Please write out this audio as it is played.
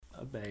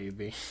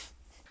baby.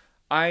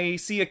 I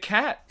see a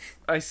cat.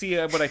 I see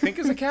what I think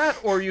is a cat,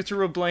 or you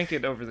threw a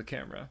blanket over the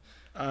camera.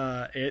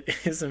 It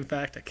is in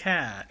fact a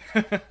cat.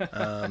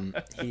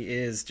 He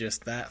is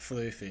just that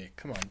floofy.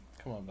 Come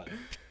on, buddy.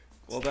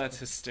 Well, that's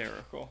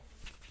hysterical.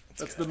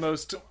 That's the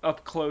most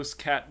up-close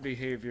cat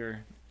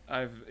behavior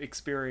I've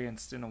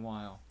experienced in a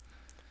while.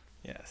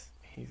 Yes.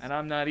 And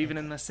I'm not even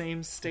in the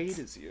same state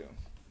as you.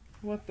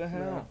 What the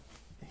hell?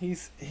 No.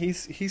 He's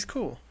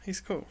cool.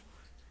 He's cool.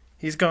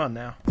 He's gone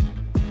now.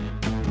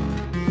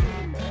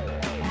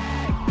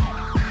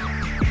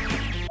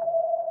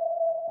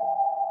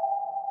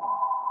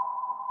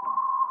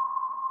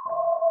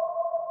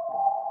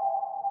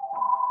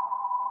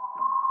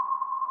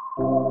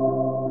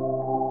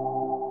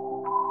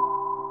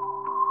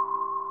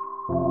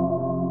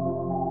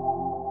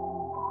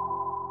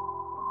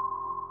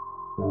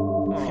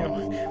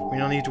 We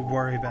don't need to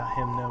worry about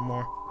him no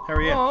more. How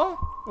are you? Oh,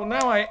 well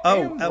now I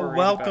am worried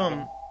welcome.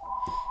 About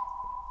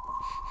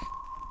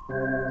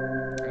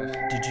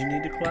him. Did you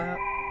need to clap?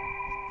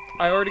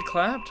 I already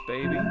clapped,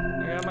 baby.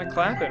 I got my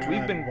clapping.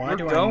 We're going. Why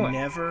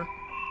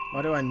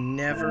do I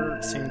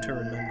never seem to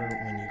remember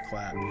when you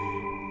clap?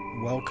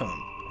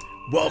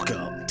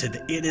 Welcome to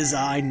the It Is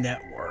I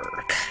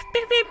Network.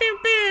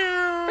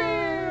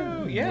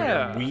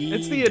 Yeah,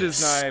 it's the It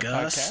Is I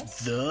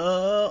podcast.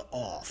 The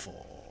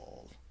awful.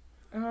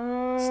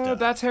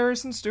 That's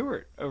Harrison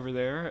Stewart over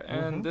there,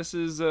 and this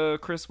is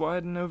Chris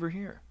Wyden over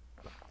here.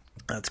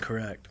 That's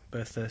correct.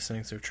 Both those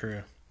things are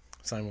true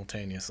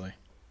simultaneously.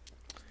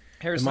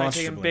 Harrison and I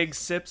taking big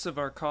sips of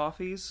our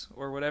coffees,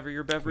 or whatever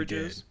your beverage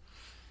is.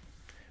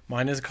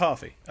 Mine is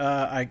coffee.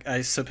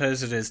 I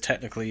suppose it is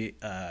technically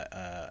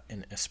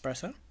an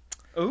espresso.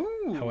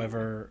 Ooh.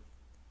 However,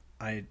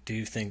 I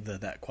do think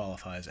that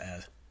qualifies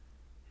as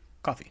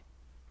coffee.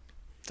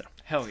 So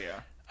hell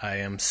yeah. I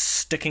am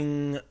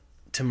sticking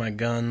to my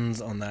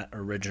guns on that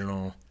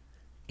original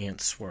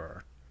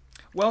answer.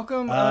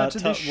 Welcome to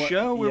the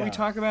show where we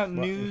talk about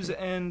news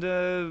and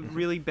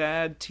really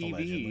bad TV.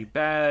 Allegedly.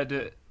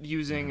 Bad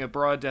using a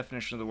broad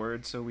definition of the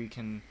word so we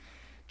can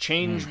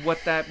change what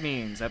that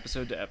means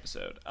episode to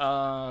episode.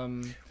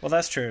 Well,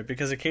 that's true,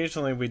 because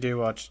occasionally we do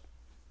watch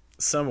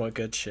somewhat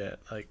good shit,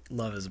 like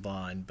Love is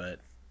Blind, but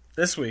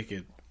this week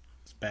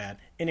it's bad.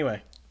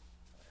 Anyway.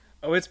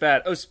 Oh, it's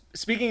bad. Oh,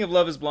 speaking of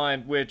Love is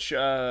Blind, which,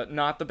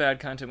 not the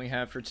bad content we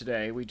have for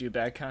today. We do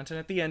bad content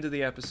at the end of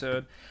the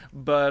episode.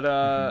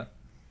 But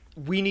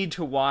we need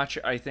to watch,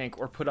 I think,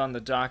 or put on the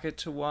docket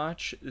to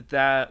watch,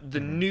 the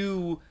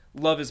new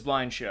Love is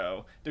Blind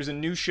show. There's a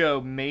new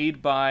show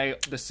made by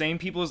the same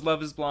people as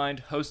Love is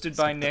Blind, hosted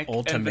by Nick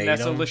and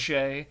Vanessa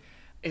Lachey.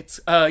 It's,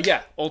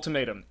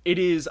 Ultimatum. It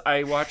is,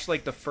 I watched,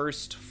 like, the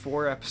first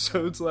 4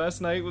 episodes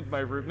last night with my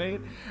roommate,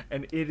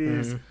 and it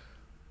is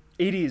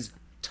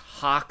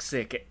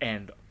toxic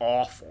and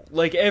awful.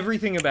 Like,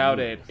 everything about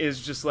it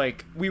is just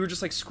like, we were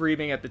just like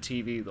screaming at the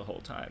TV the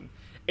whole time,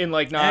 in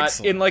like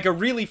in like a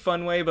really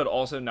fun way, but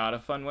also not a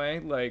fun way.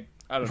 Like,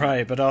 I don't know.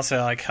 Right, but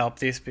also like help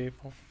these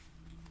people.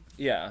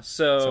 Yeah,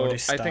 so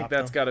I think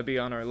that's got to be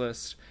on our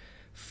list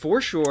for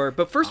sure.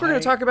 But first, we're going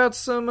to talk about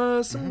some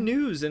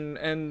news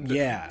and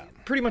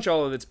pretty much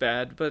all of it's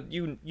bad, but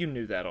you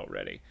knew that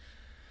already.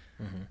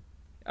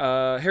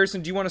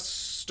 Harrison, do you want to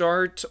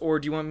start or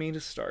do you want me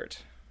to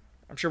start?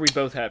 I'm sure we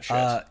both have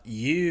shit.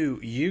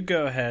 You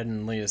go ahead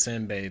and lead us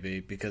in,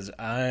 baby, because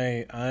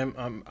I'm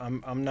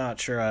not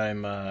sure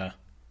I'm the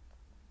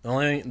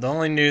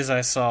only news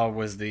I saw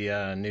was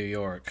the New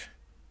York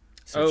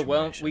situation. Oh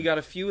well, we got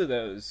a few of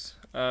those.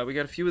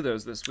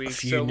 This week. A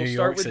few so New we'll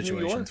York start with New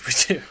York.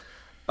 situations. We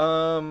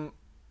do.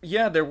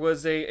 Yeah, there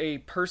was a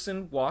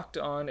person walked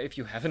on. If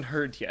you haven't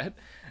heard yet,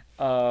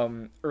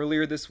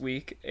 earlier this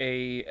week,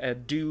 a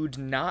dude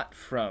not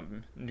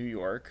from New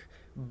York,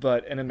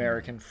 but an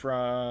American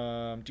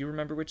from... Do you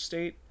remember which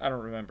state? I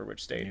don't remember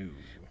which state. No.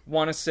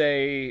 Want to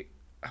say...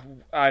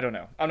 I don't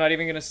know. I'm not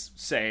even going to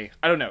say...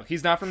 I don't know.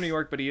 He's not from New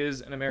York, but he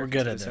is an American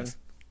citizen. We're good at this.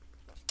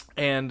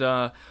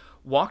 And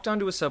walked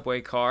onto a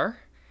subway car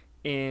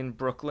in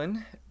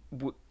Brooklyn,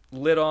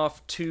 lit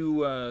off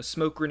 2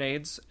 smoke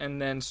grenades, and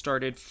then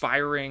started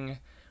firing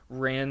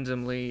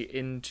randomly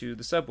into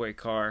the subway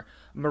car.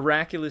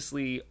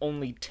 Miraculously,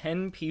 only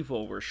 10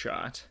 people were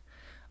shot,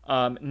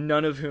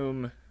 none of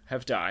whom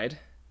have died,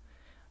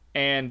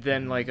 and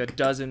then like a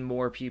dozen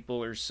more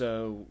people or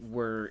so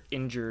were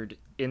injured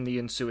in the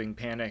ensuing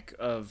panic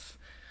of,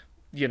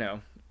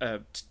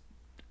 a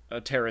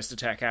terrorist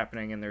attack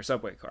happening in their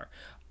subway car.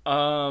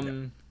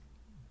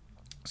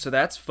 So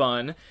that's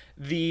fun.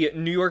 The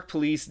New York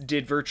police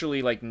did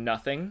virtually like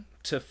nothing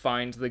to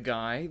find the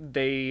guy.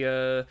 They,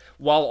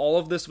 while all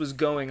of this was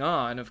going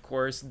on, of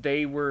course,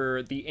 they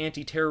were the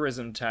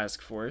anti-terrorism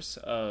task force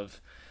of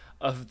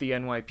the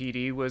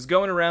NYPD was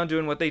going around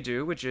doing what they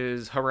do, which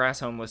is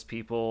harass homeless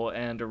people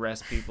and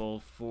arrest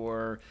people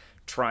for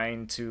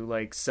trying to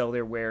like sell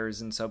their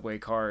wares in subway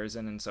cars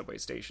and in subway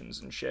stations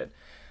and shit.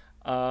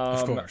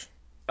 Of course.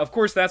 of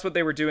course, that's what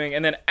they were doing.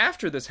 And then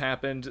after this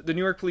happened, the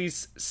New York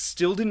police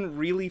still didn't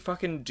really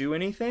fucking do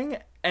anything.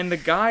 And the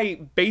guy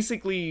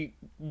basically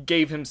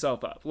gave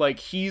himself up. Like,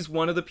 he's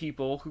one of the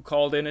people who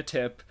called in a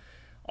tip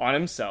on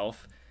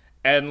himself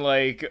and,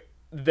 like,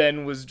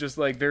 then was just,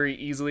 like, very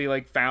easily,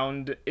 like,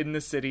 found in the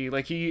city.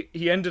 Like, he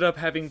ended up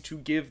having to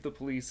give the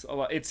police a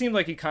lot. It seemed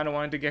like he kind of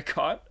wanted to get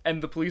caught,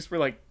 and the police were,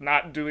 like,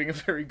 not doing a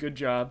very good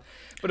job.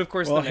 But, of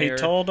course, the mayor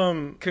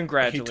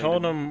congratulated He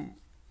told him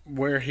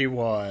where he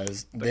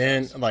was,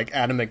 then, like,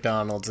 at a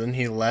McDonald's, and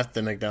he left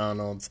the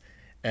McDonald's,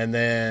 and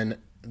then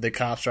the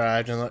cops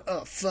arrived and like,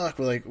 oh fuck,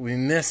 we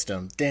missed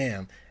him,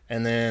 damn.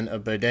 And then a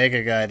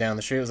bodega guy down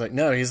the street was like,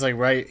 no, he's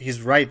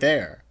right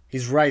there.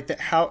 He's right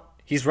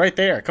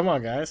there. Come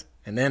on, guys.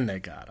 And then they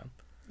got him.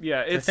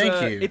 Yeah, it's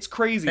thank you. It's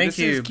crazy. Thank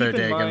you,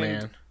 bodega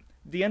man.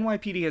 The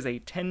NYPD has a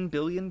 $10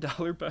 billion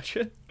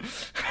budget.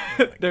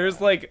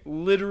 There's like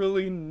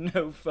literally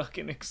no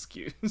fucking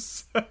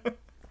excuse.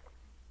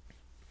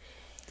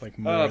 Like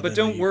but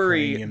don't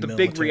worry, the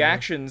big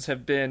reactions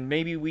have been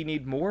maybe we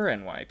need more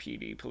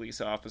NYPD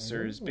police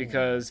officers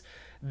because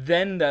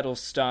then that'll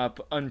stop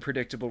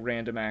unpredictable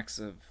random acts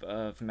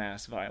of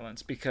mass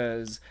violence,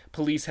 because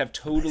police have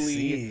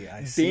totally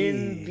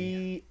been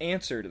the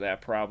answer to that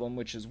problem,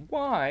 which is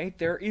why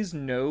there is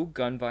no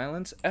gun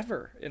violence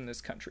ever in this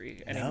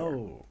country anymore.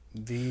 No,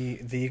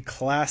 the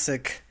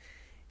classic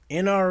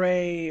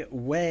NRA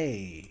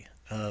way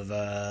of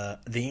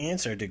the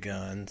answer to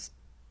guns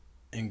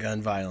and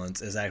gun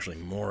violence is actually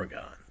more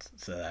guns,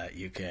 so that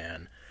you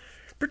can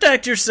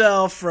protect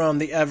yourself from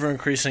the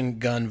ever-increasing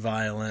gun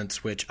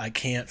violence, which I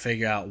can't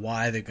figure out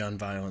why the gun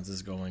violence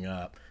is going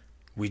up.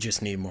 We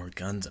just need more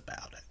guns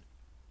about it.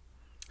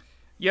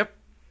 Yep.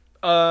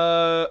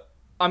 I'm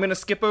going to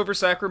skip over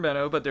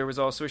Sacramento, but there was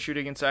also a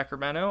shooting in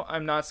Sacramento.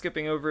 I'm not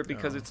skipping over it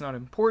because it's not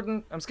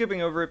important. I'm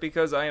skipping over it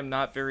because I am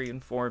not very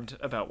informed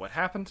about what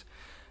happened,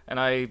 and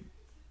I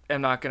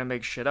am not going to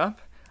make shit up.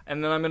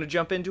 And then I'm going to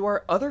jump into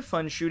our other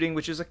fun shooting,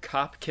 which is a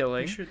cop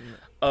killing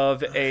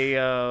of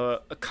a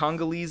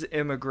Congolese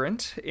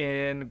immigrant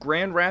in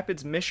Grand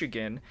Rapids,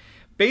 Michigan.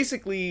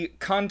 Basically,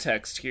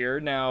 context here.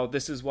 Now,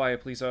 this is why a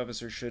police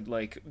officer should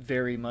like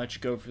very much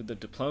go for the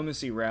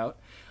diplomacy route.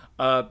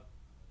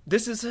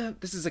 This is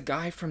a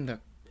guy from the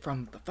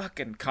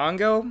fucking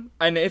Congo.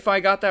 And if I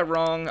got that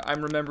wrong,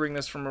 I'm remembering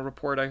this from a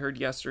report I heard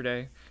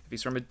yesterday. If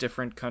he's from a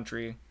different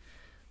country,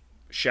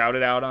 shout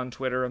it out on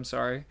Twitter. I'm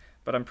sorry.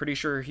 But I'm pretty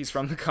sure he's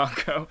from the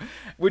Congo,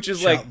 which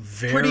is like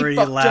pretty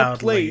fucked up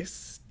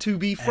place to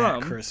be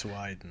from. Chris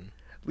Wyden.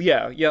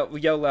 Yeah,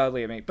 yell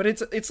loudly at me. But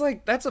it's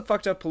like that's a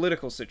fucked up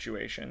political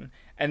situation,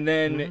 and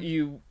then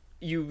you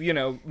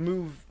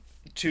move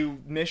to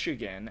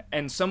Michigan,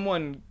 and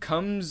someone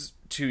comes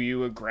to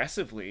you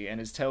aggressively and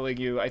is telling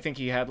you, I think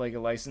he had like a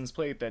license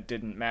plate that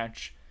didn't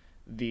match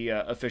the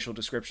official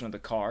description of the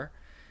car.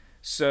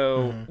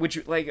 So,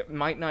 which, like,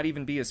 might not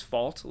even be his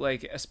fault,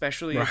 like,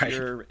 especially if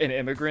you're an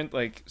immigrant,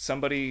 like,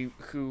 somebody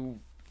could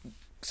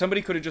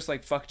have just,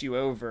 like, fucked you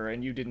over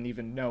and you didn't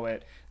even know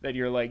it, that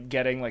you're, like,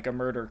 getting, like, a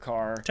murder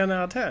car 10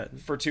 out of 10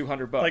 for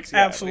 $200. Like, yeah,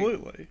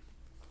 absolutely.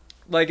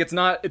 Like,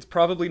 it's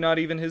probably not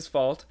even his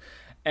fault.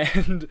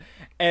 And,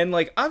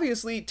 like,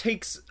 obviously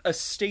takes a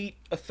state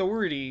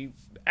authority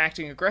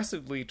acting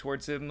aggressively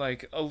towards him,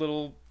 like, a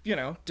little,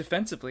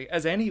 defensively,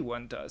 as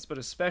anyone does, but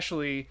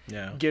especially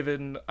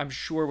given, I'm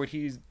sure, what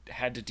he's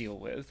had to deal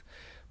with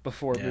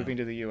before moving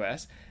to the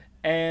U.S.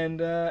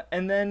 And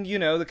then,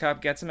 the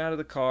cop gets him out of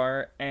the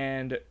car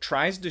and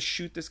tries to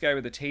shoot this guy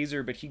with a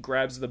taser, but he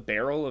grabs the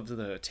barrel of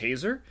the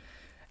taser,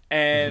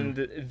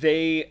 and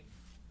they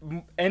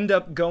end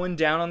up going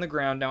down on the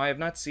ground. Now, I have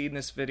not seen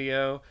this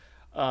video,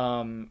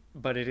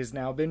 but it has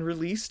now been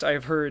released. I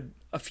have heard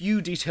a few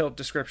detailed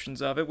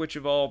descriptions of it, which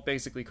have all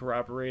basically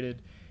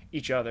corroborated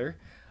each other.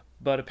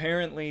 But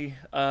apparently,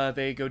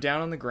 they go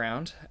down on the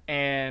ground,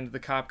 and the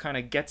cop kind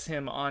of gets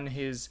him on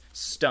his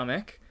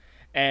stomach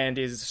and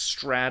is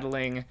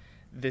straddling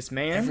this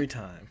man every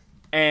time.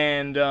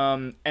 And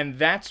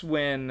that's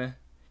when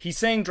he's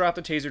saying, "Drop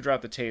the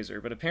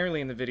taser," but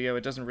apparently in the video,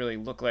 it doesn't really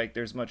look like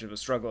there's much of a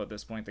struggle at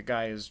this point. The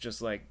guy is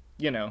just like,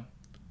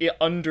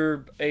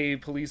 under a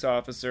police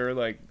officer,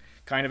 like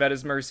kind of at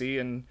his mercy,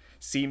 and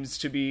seems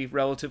to be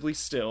relatively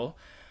still.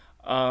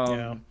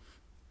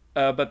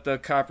 But the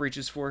cop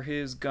reaches for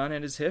his gun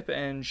at his hip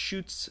and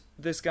shoots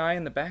this guy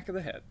in the back of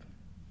the head.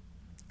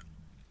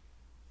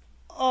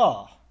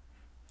 Oh.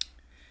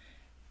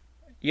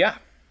 Yeah.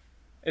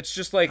 It's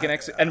just like an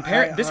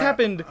this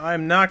happened.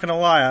 I'm not gonna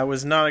lie, I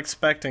was not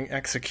expecting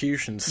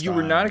execution style. You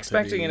were not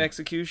expecting an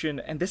execution,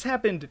 and this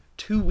happened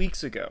 2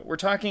 weeks ago. We're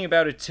talking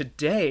about it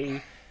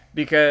today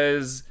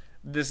because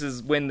this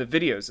is when the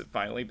videos have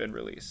finally been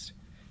released.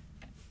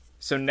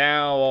 So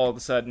now, all of a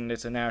sudden,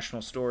 it's a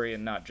national story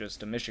and not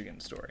just a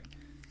Michigan story.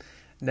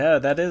 No,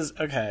 that is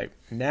okay.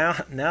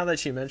 Now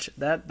that you mention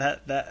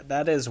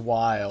that is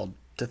wild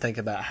to think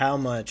about how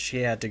much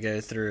he had to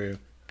go through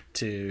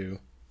to,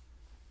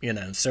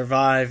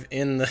 survive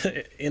in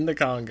the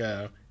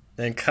Congo,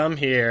 then come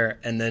here,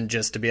 and then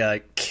just to be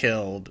like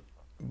killed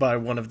by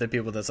one of the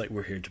people that's like,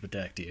 we're here to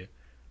protect you.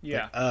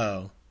 Yeah. Like,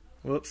 oh,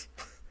 whoops.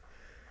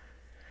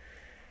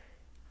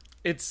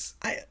 It's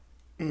I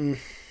yeah,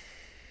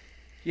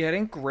 it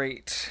ain't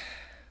great.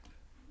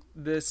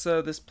 This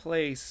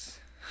place,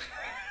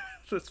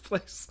 this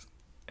place,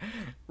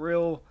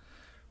 real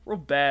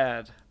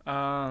bad.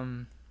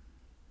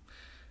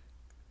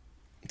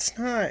 It's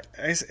not.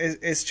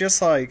 It's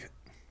just like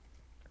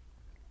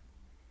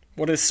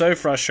what is so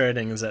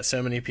frustrating is that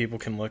so many people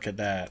can look at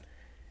that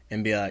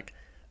and be like,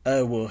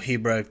 "Oh, well, he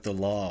broke the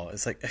law."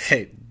 It's like,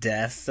 okay,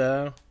 death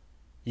though.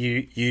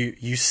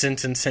 You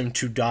sentence him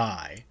to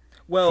die.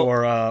 Well,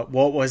 For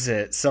what was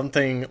it?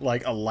 Something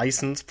like a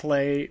license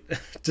plate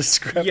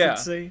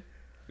discrepancy.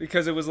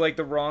 because it was like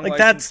the wrong Like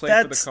license plate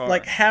for the that's car.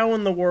 like how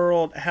in the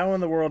world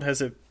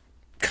has it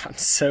gotten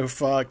so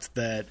fucked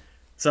that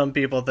some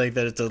people think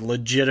that it's a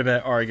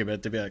legitimate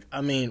argument to be like, I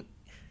mean,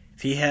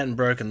 if he hadn't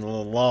broken the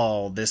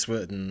law, this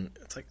wouldn't.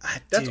 It's like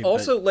That's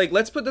also like,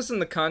 let's put this in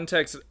the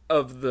context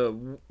of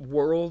the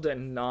world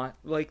and not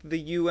like the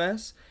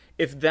U.S.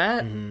 If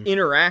that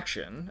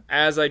interaction,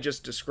 as I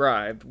just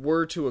described,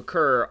 were to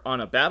occur on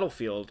a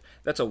battlefield,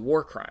 that's a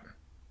war crime.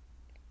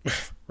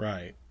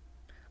 right.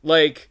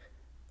 Like,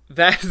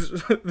 that's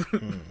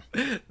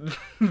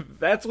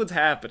that's what's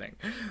happening.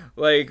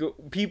 Like,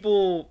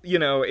 people,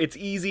 it's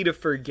easy to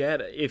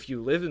forget if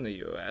you live in the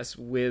U.S.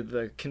 with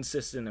a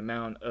consistent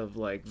amount of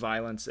like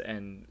violence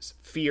and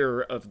fear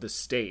of the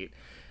state.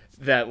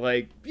 That,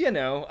 like,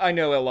 I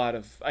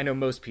know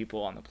most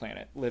people on the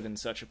planet live in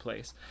such a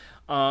place.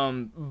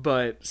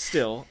 But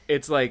still,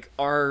 it's like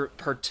our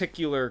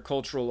particular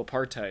cultural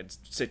apartheid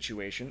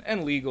situation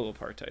and legal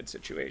apartheid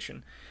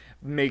situation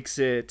makes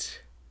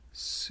it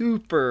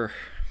super.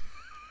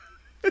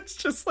 It's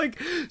just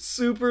like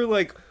super,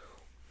 like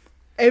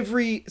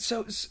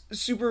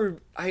super.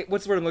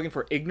 What's the word I'm looking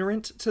for?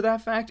 Ignorant to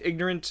that fact.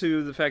 Ignorant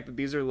to the fact that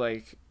these are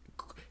like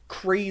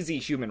crazy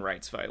human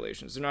rights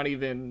violations. They're not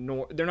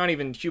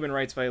even human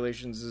rights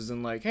violations as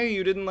in like, hey,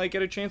 you didn't like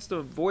get a chance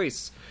to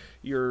voice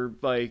your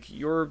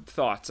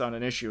thoughts on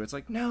an issue. It's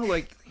like, no,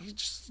 like,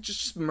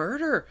 just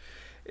murder.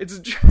 It's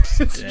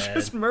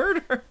just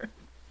murder.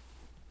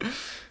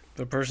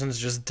 The person's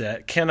just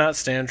dead. Cannot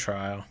stand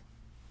trial.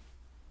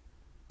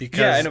 Because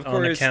yeah, and of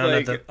course,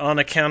 on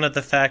account of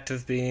the fact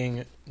of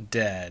being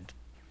dead.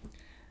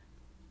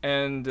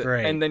 And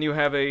Great. And then you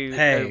have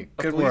a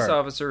police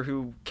officer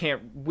who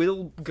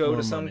will go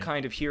to some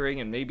kind of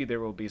hearing, and maybe there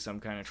will be some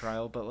kind of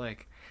trial, but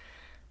like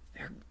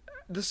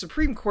the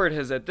Supreme Court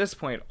has at this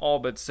point all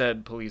but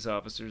said police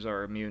officers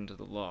are immune to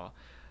the law.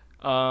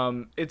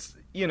 It's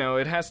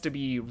it has to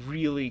be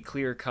really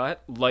clear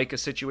cut, like a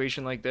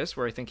situation like this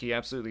where I think he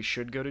absolutely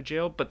should go to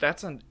jail, but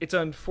it's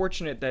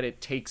unfortunate that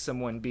it takes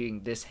someone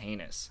being this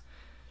heinous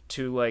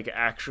to like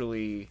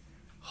actually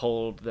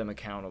hold them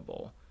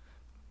accountable.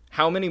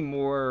 How many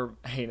more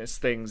heinous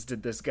things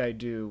did this guy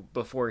do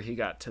before he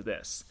got to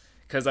this?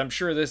 Because I'm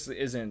sure this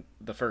isn't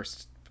the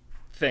first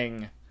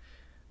thing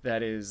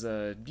that is,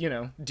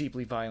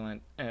 deeply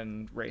violent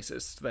and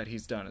racist that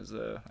he's done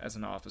as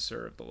an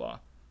officer of the law.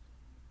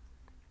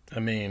 I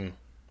mean,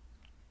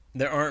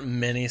 there aren't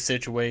many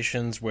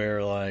situations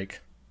where,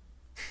 like,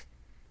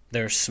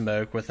 there's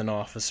smoke with an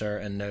officer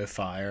and no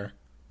fire,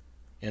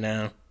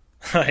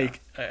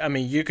 Like, I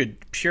mean, you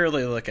could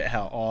purely look at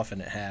how often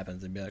it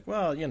happens and be like,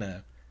 well,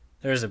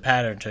 there's a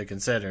pattern to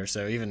consider,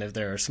 so even if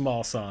there are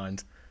small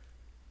signs,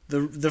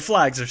 the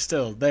flags are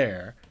still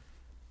there.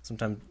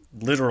 Sometimes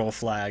literal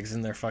flags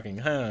in their fucking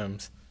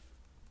homes.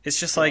 It's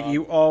just like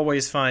you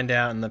always find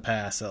out in the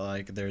past that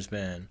like there's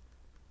been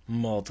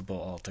multiple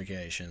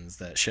altercations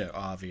that show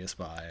obvious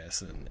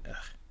bias, and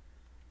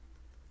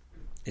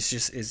it's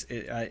just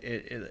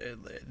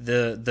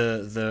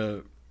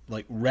the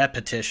like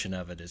repetition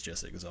of it is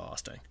just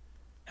exhausting.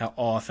 How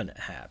often it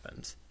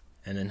happens.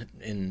 And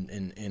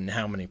in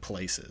how many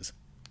places,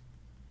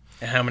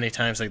 and how many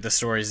times like the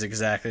story is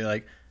exactly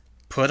like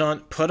put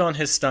on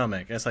his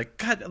stomach. It's like,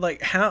 God,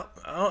 like how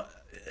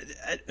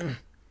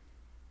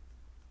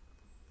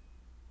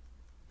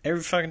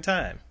every fucking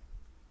time.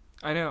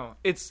 I know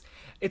it's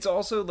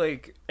also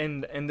like,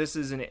 and this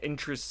is an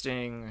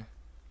interesting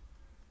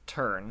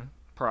turn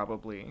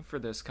probably for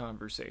this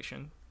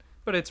conversation,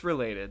 but it's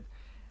related.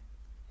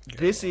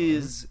 This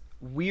is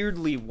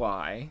weirdly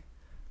why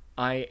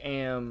I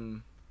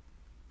am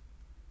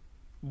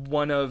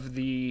one of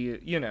the,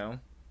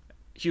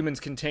 humans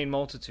contain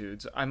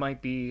multitudes. I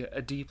might be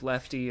a deep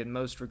lefty in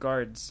most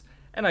regards,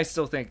 and I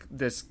still think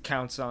this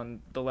counts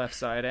on the left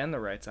side and the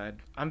right side.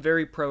 I'm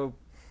very pro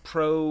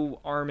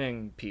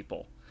arming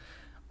people.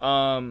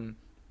 And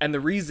the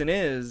reason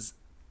is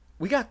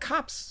we got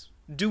cops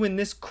doing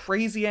this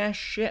crazy ass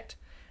shit.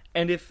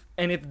 And if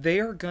they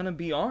are gonna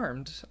be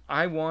armed,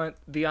 I want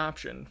the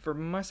option for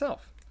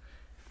myself.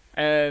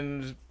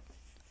 And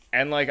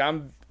like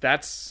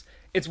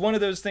it's one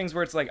of those things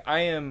where it's like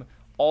I am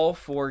all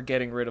for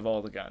getting rid of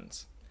all the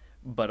guns,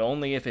 but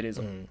only if it is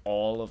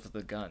all of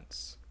the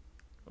guns.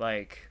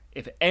 Like,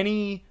 if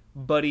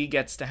anybody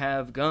gets to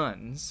have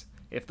guns,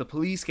 if the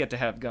police get to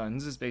have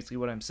guns, is basically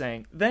what I'm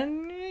saying,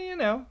 then,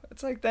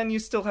 it's like, then you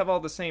still have all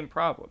the same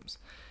problems.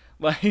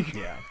 Like,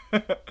 Yeah.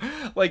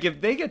 like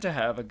if they get to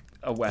have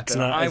a weapon,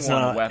 I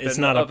want a weapon it's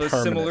not of a a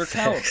permanent similar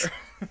fix. caliber.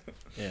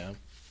 Yeah.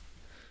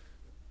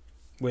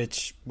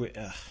 Which,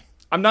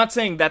 I'm not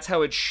saying that's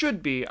how it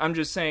should be. I'm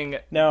just saying,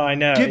 no, I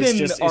know. given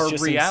it's our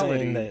just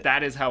reality, insane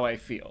that is how I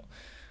feel.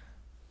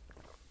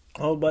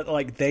 Oh, but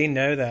like they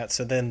know that,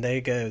 so then they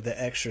go the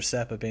extra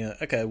step of being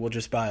like, okay, we'll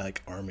just buy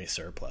like army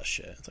surplus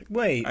shit. It's like,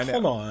 wait,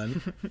 hold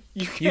on.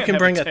 You You can have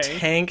bring a tank.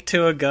 tank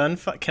to a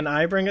gunfight. Can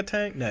I bring a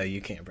tank? No,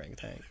 you can't bring a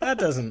tank. That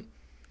doesn't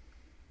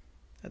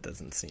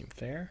seem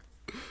fair.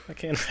 Why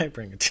can't I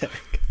bring a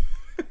tank?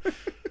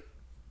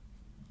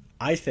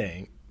 I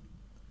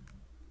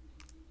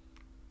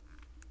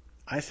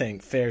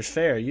think fair's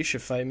fair. You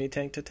should fight me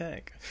tank to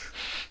tank.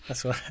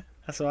 That's what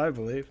I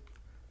believe.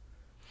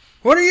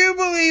 What do you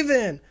believe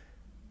in?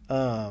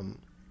 I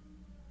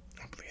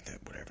believe that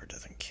whatever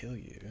doesn't kill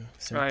you.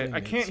 I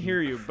can't hear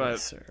you, but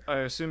closer. I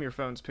assume your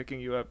phone's picking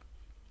you up.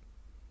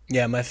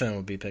 Yeah, my phone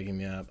would be picking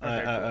me up.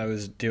 Okay, cool. I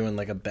was doing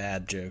like a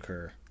bad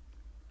Joker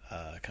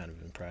kind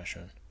of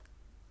impression.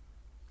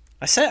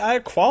 I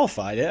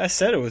qualified it. I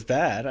said it was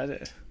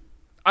bad.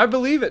 I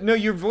believe it. No,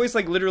 your voice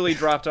like literally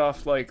dropped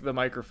off like the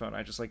microphone.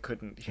 I just like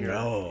couldn't hear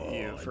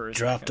you for a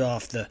dropped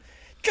second.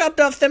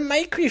 off the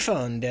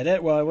microphone, did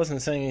it? Well, I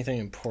wasn't saying anything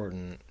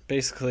important.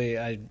 Basically,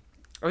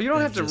 Oh, you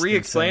don't have to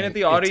re-explain it.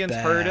 The audience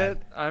heard it.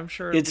 I'm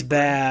sure it's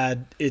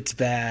bad. It's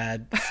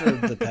bad for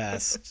the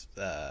past.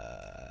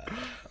 Let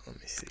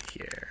me see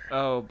here.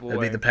 Oh boy.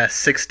 It'll be the past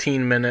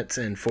 16 minutes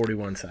and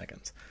 41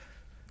 seconds.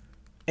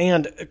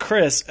 And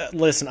Chris,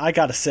 listen, I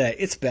gotta say,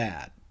 it's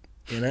bad.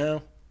 You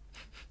know,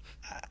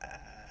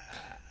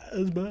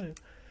 it's bad.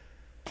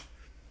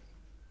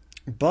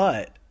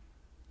 But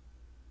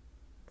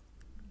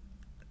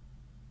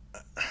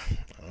I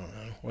don't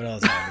know what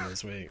else happened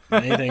this week.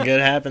 Anything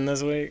good happened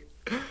this week?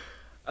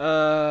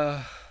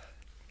 No.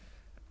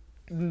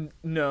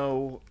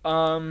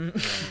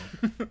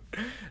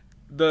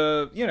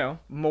 The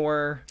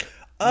more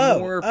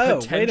wait a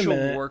potential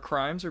minute. war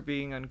crimes are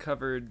being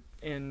uncovered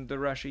in the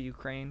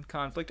Russia-Ukraine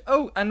conflict.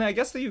 Oh, and I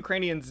guess the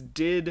Ukrainians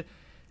did.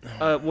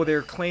 Well,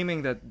 they're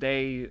claiming that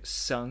they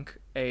sunk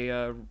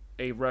a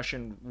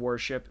Russian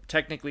warship,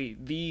 technically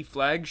the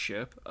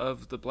flagship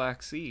of the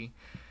Black Sea.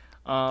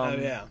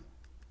 Yeah.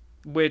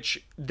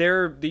 Which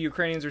the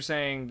Ukrainians are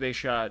saying they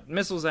shot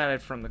missiles at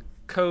it from the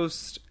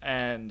coast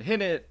and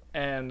hit it,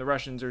 and the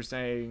Russians are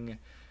saying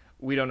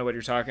we don't know what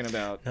you're talking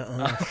about.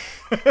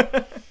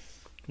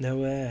 No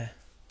way.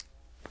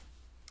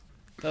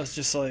 That was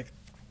just like,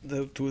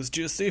 that was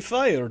just a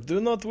fire. Do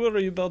not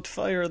worry about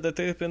fire that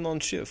happened on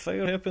ship.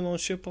 Fire happen on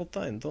ship all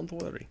time. Don't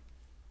worry.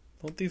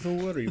 Don't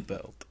even worry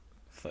about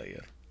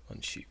fire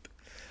on ship.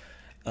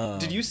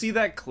 Did you see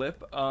that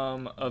clip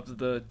of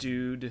the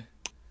dude?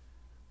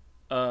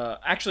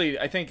 Actually,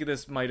 I think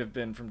this might have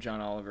been from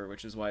John Oliver,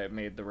 which is why it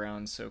made the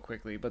rounds so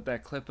quickly. But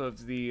that clip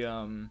of the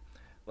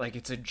like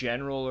it's a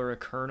general or a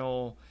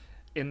colonel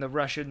in the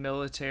Russian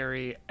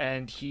military,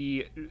 and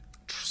he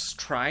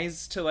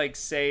tries to like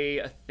say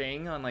a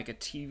thing on like a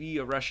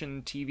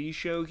Russian TV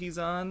show he's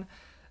on,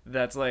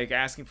 that's like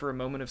asking for a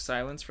moment of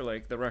silence for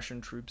like the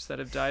Russian troops that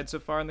have died so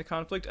far in the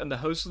conflict, and the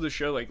host of the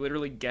show like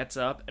literally gets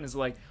up and is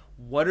like,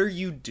 "What are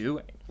you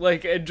doing?"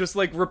 Like, and just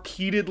like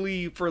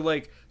repeatedly for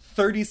like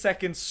 30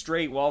 seconds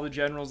straight while the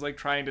general's like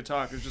trying to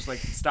talk is just like,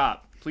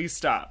 "Stop. Please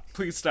stop.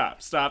 Please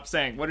stop. Stop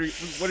saying. What are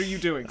you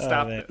doing?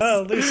 Stop this."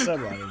 Well, at least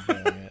somebody's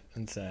doing it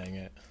and saying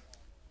it.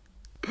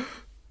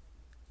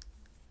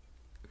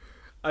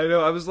 I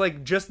know. I was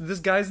like, just this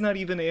guy's not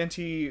even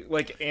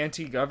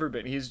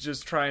anti-government. He's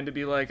just trying to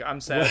be like, I'm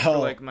sad for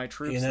like my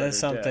troops. You know that are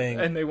something,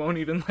 dead, and they won't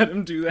even let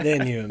him do that.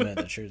 Then you admit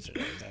the troops are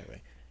dead,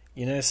 exactly.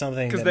 You know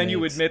something, because then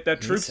you admit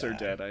that troops are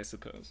dead, I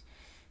suppose.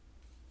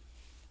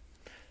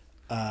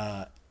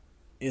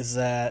 Is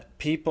that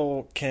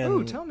people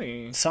can tell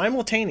me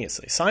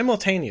simultaneously,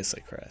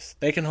 Chris.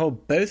 They can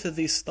hold both of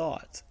these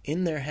thoughts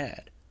in their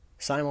head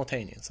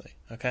simultaneously.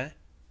 Okay,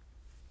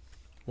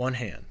 one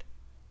hand.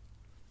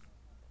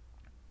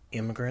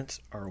 Immigrants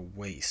are a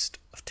waste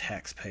of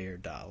taxpayer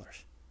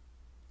dollars.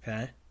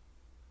 Okay?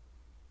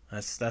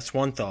 That's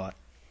one thought.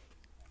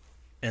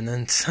 And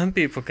then some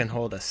people can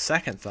hold a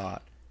second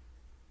thought.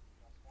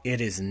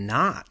 It is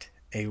not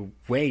a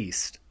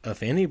waste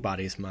of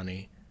anybody's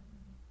money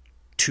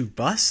to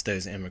bus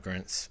those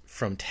immigrants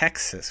from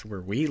Texas,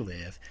 where we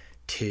live,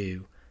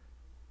 to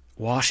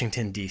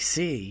Washington,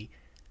 D.C.,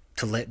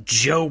 to let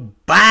Joe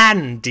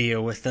Biden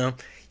deal with them.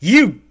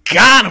 You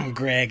got him,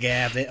 Greg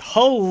Abbott.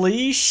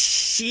 Holy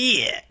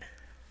shit.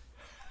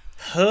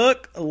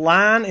 Hook,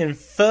 line, and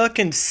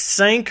fucking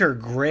sinker,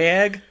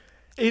 Greg.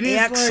 It is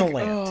excellent.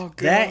 Like, oh,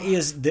 that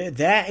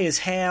is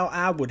how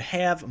I would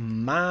have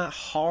my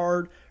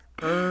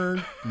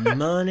hard-earned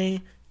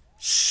money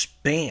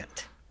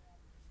spent.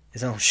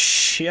 Is on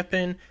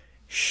shipping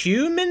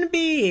human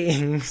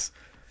beings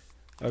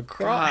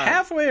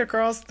halfway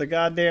across the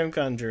goddamn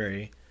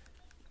country.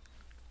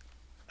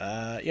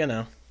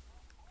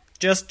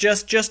 Just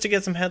to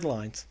get some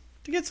headlines.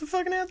 To get some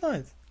fucking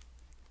headlines.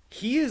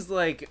 He is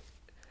like,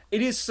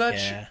 it is such.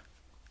 Yeah.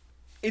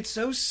 it's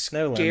so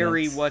No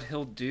scary limits. what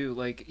he'll do.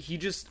 Like, he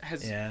just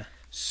has Yeah.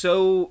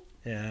 so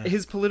Yeah.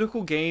 his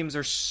political games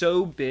are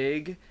so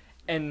big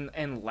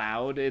and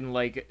loud and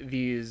like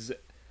these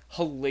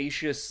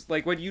hellacious,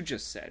 like what you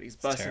just said. He's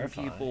busting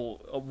terrifying.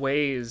 people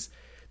ways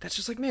that's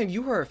just like, man,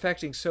 you are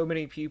affecting so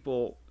many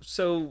people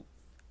so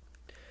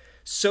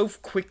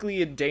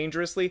quickly and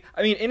dangerously.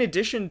 I mean, in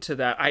addition to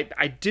that,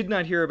 I did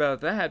not hear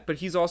about that, but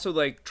he's also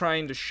like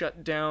trying to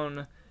shut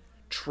down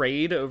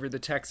trade over the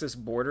Texas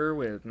border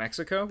with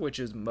Mexico, which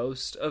is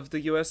most of the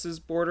US's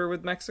border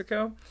with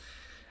Mexico,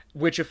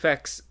 which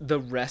affects the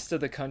rest of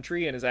the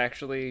country and is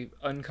actually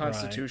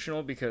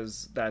unconstitutional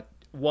because that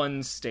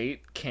one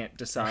state can't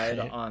decide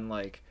Right. on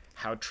like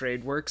how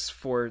trade works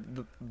for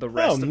the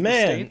rest of the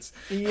states.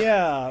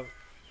 Yeah.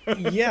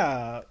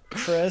 Yeah,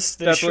 Chris,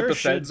 they That's sure what the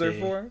should feds are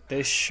be. for?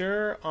 They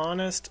sure,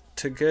 honest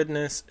to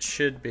goodness,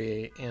 should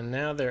be. And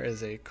now there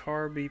is a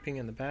car beeping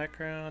in the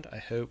background. I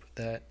hope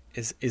that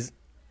is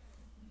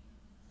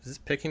this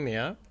picking me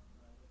up?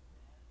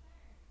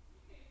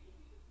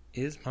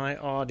 Is my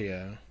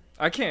audio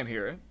I can't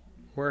hear it.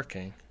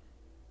 working?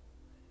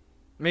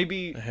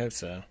 Maybe I hope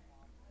so.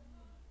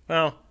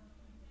 Well,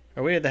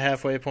 are we at the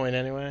halfway point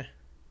anyway?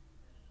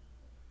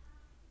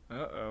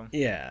 uh-oh.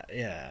 Yeah.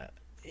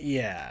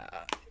 Yeah.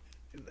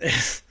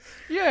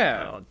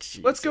 Oh,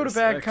 Let's go to Jesus.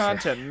 bad Okay.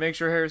 content and make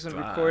sure Harrison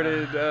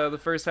recorded the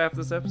first half of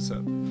this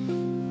episode.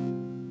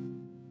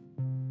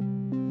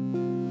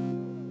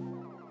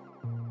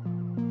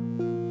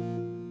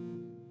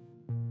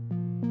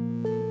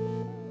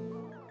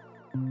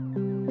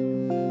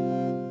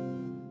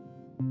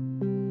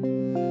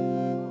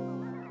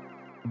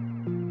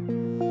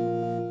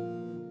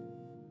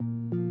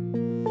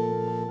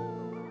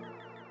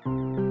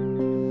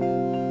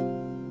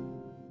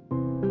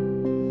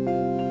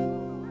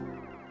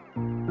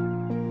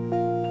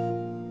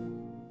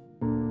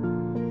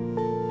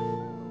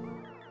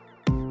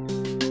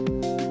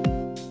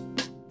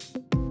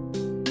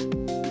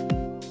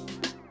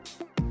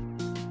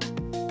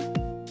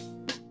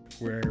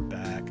 We're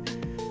back.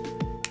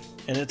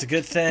 And it's a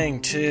good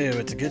thing, too.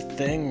 It's a good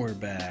thing we're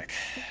back.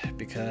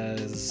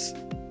 Because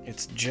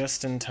it's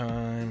just in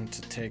time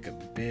to take a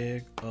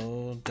big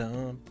old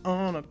dump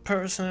on a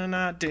person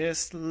I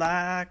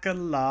dislike a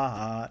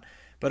lot.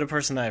 But a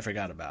person that I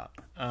forgot about.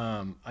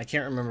 I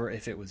can't remember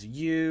if it was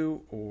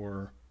you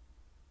or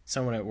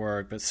someone at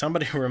work, but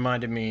somebody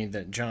reminded me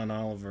that John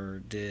Oliver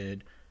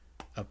did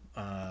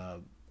a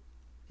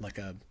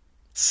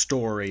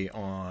story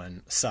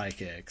on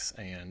psychics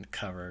and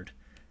covered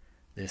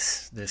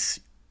this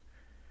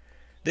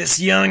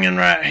youngin'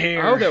 right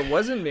here. Oh, that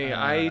wasn't me.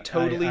 I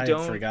totally I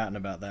don't. had forgotten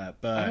about that,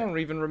 but I don't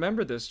even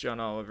remember this John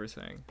Oliver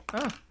thing.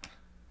 Oh.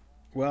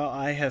 well,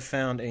 I have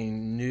found a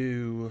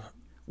new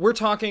We're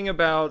talking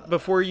about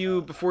before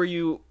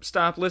you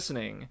stop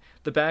listening,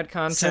 the bad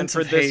content sense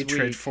for of this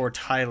hatred week. for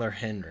Tyler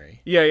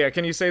Henry. Yeah.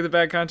 Can you say the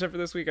bad content for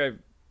this week?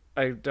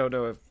 I don't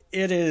know if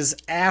It is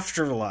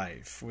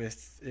Afterlife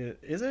with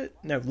is it?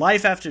 No,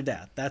 Life After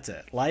Death. That's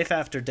it. Life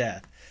After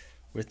Death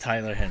with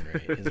Tyler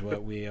Henry is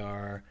what we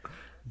are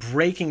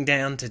breaking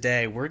down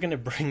today. We're going to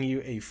bring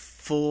you a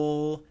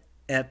full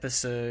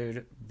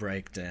episode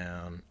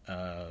breakdown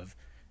of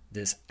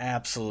this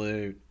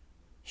absolute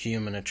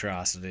human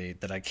atrocity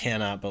that I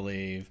cannot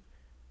believe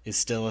is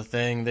still a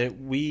thing that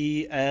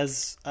we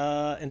as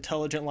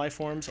intelligent life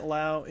forms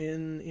allow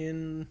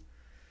in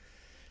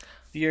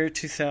the year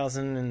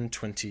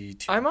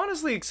 2022. I'm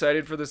honestly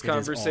excited for this It is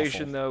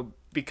conversation, awful. though,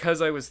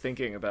 because I was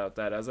thinking about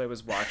that as I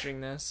was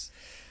watching this.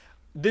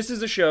 This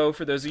is a show,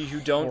 for those of you who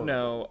don't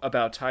know,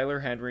 about Tyler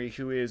Henry,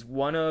 who is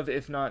one of,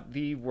 if not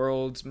the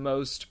world's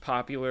most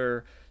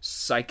popular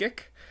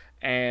psychic,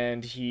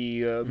 and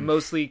he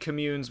mostly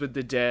communes with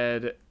the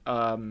dead.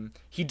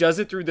 He does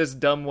it through this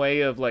dumb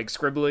way of like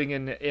scribbling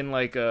in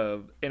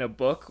a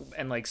book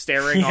and like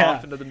staring Yeah.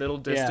 off into the middle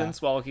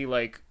distance while he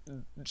like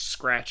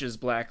scratches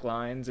black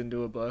lines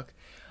into a book.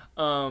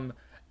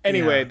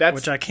 Anyway, Yeah, that's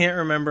which I can't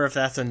remember if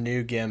that's a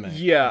new gimmick.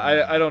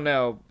 I don't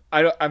know.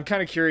 I'm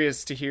kind of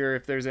curious to hear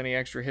if there's any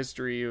extra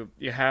history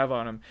you have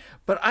on him.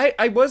 But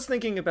I was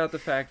thinking about the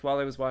fact while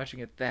I was watching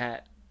it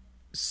that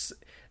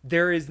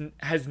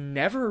has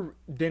never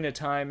been a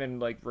time in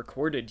like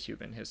recorded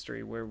human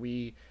history where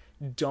we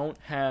don't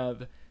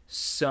have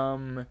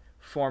some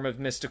form of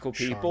mystical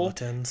people.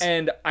 Charlatans.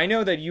 And I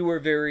know that you were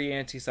very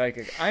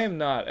anti-psychic. I am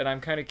not, and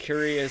I'm kind of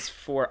curious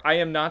I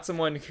am not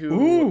someone who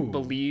Ooh.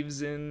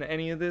 believes in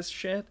any of this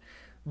shit,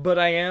 but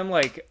I am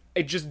like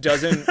it just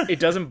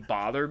doesn't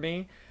bother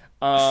me.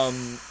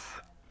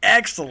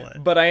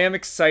 Excellent. But I am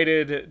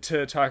excited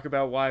to talk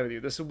about why with you.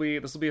 This will be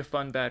a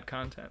fun bad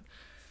content.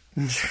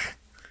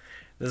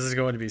 This is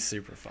going to be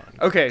super fun.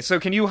 Okay, so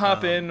can you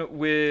hop in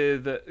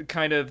with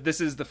kind of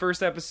this is the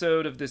first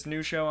episode of this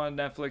new show on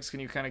Netflix. Can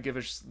you kind of give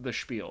us the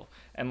spiel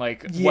and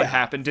like what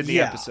happened in the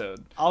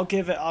episode? I'll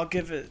give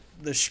it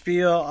the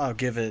spiel. I'll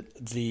give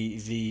it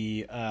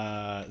the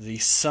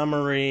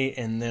summary,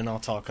 and then I'll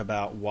talk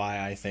about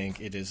why I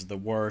think it is the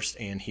worst.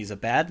 And he's a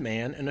bad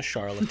man and a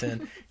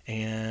charlatan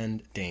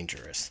and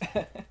dangerous.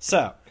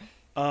 So,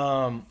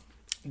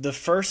 the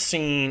first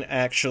scene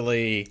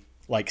actually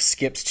like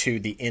skips to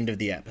the end of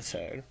the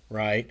episode,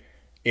 right?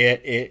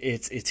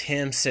 It's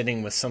him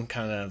sitting with some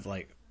kind of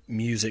like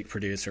music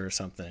producer or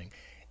something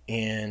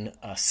in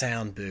a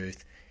sound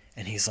booth,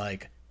 and he's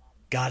like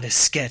got his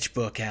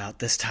sketchbook out,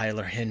 this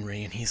Tyler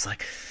Henry, and he's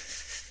like,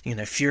 you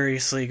know,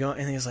 furiously going,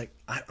 and he's like,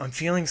 I'm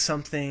feeling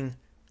something,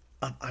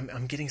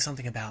 I'm getting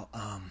something about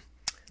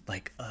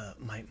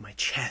my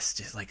chest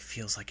is like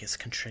feels like it's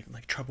constricted,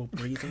 like trouble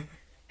breathing.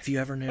 Have you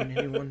ever known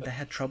anyone that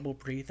had trouble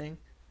breathing?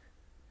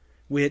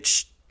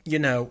 Which, you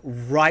know,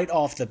 right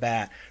off the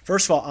bat,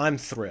 first of all, I'm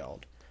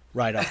thrilled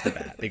right off the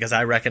bat because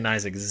I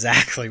recognize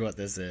exactly what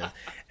this is.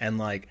 And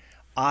like,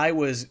 I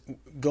was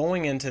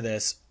going into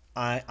this,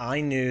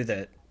 I knew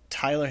that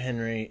Tyler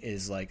Henry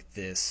is like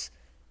this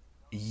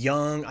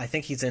young, I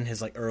think he's in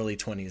his like early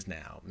 20s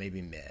now,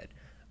 maybe mid.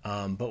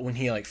 But when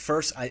he like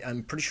first,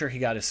 I'm pretty sure he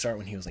got his start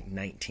when he was like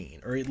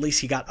 19, or at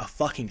least he got a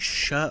fucking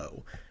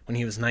show when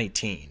he was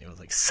 19. It was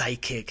like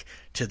Psychic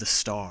to the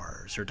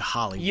Stars or to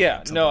Hollywood.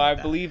 Yeah, no, like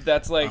I believe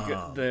that's like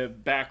the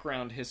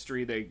background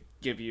history they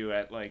give you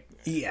at like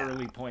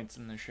early points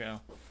in the show.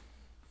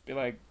 Be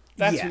like,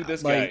 that's who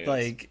this guy is.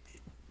 Like,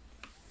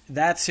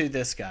 that's who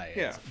this guy is.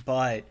 Yeah.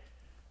 But,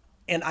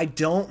 and I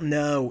don't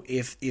know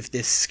if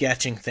this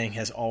sketching thing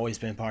has always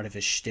been part of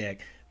his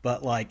shtick,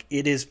 but like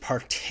it is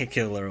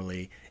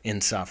particularly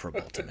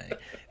insufferable to me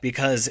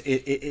because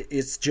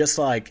it's just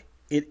like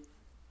it.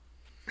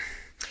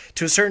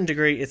 To a certain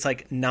degree, it's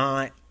like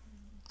not.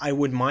 I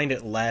would mind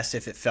it less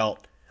if it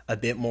felt a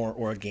bit more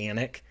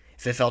organic,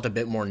 if it felt a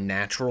bit more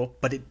natural,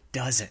 but it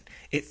doesn't.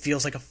 It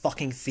feels like a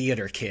fucking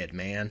theater kid,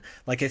 man.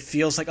 Like it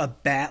feels like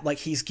like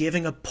he's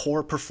giving a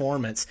poor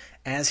performance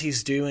as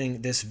he's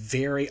doing this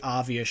very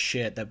obvious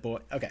shit that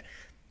okay.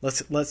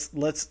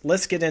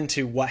 Let's get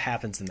into what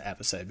happens in the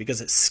episode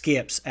because it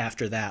skips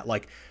after that.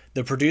 Like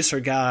the producer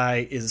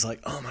guy is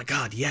like, "Oh my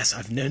god, yes,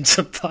 I've known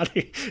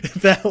somebody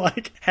that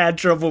like had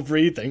trouble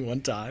breathing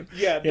one time."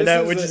 Yeah,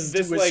 which is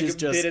just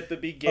bit at the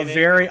beginning, a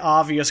very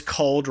obvious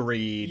cold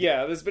read.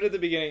 Yeah, this bit at the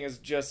beginning is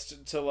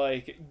just to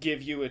like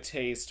give you a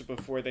taste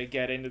before they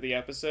get into the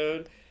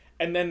episode.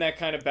 And then that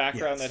kind of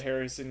background that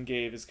Harrison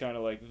gave is kind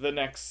of like the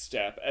next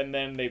step. And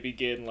then they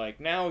begin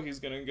like, now he's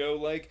going to go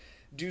like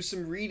do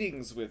some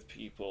readings with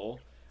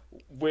people,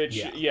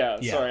 which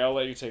sorry, I'll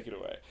let you take it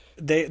away.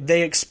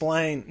 They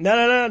explain no.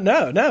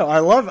 I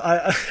love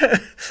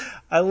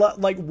I love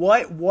like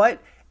what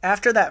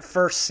after that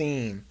first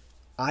scene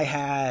I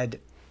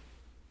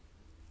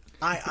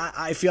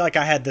feel like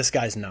I had this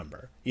guy's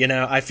number. You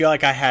know, I feel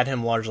like I had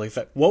him largely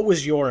fit. What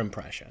was your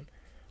impression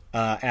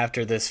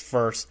after that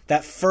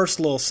first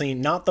little scene,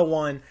 not the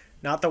one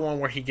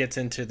where he gets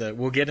into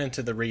we'll get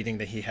into the reading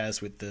that he has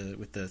with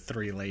the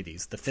three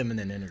ladies, the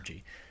feminine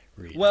energy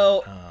reading.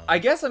 Well, I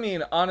guess, I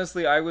mean,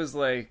 honestly, I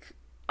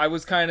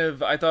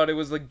thought it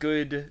was a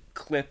good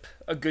clip,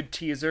 a good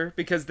teaser,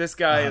 because this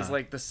guy is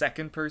like the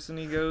second person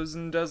he goes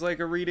and does like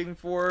a reading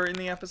for in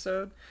the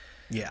episode.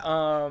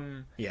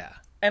 Yeah.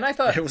 And I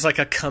thought it was like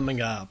a coming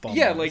up. Almost.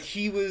 Yeah, like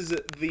he was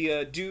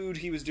the dude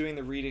he was doing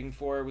the reading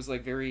for was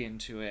like very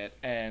into it,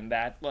 and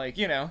that, like,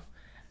 you know,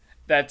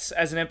 that's,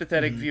 as an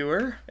empathetic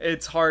viewer,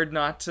 it's hard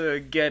not to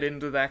get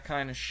into that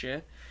kind of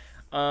shit.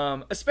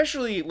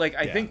 Especially, like,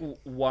 I think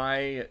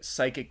why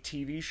psychic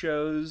TV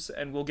shows,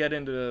 and we'll get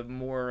into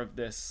more of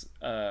this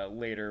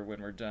later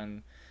when we're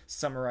done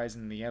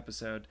summarizing the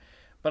episode,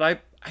 but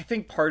I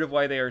think part of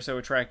why they are so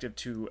attractive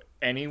to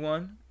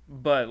anyone,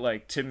 but,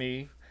 like, to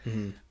me,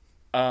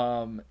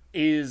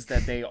 is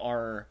that they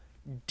are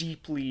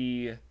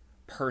deeply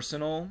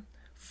personal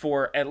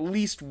for at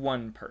least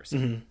one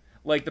person.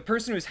 Like, the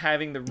person who's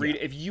having the read,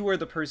 if you are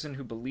the person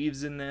who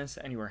believes in this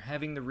and you are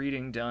having the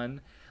reading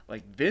done,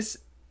 like, this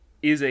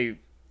is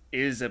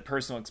a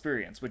personal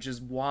experience, which is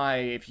why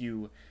if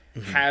you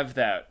have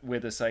that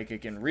with a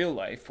psychic in real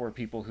life, for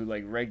people who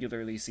like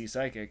regularly see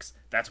psychics,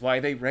 that's why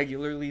they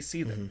regularly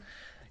see them,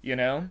 you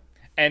know?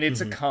 And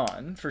it's a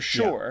con for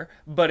sure,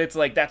 but it's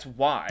like, that's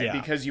why,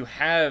 because you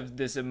have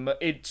this,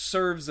 it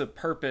serves a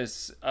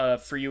purpose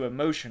for you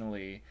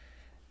emotionally,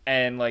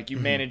 and like you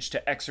manage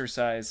to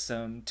exercise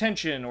some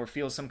tension or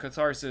feel some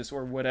catharsis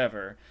or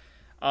whatever.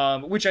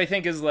 Which I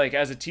think is like,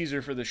 as a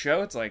teaser for the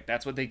show, it's like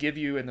that's what they give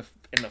you in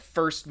the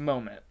first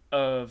moment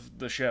of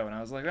the show, and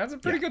I was like, that's a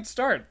pretty good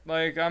start.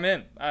 Like, I'm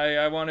in.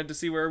 I wanted to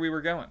see where we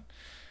were going.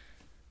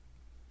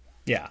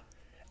 Yeah,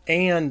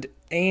 and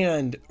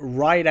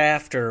right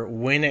after,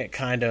 when it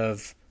kind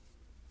of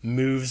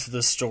moves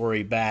the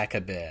story back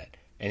a bit,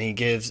 and he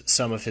gives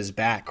some of his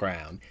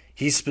background,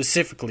 he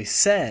specifically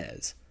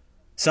says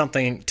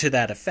something to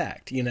that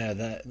effect. You know,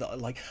 the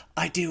like,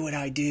 I do what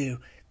I do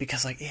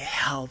because like it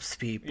helps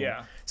people.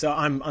 Yeah. So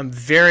I'm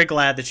very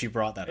glad that you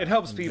brought that up. It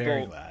helps I'm people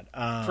very glad.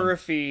 For a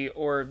fee,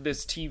 or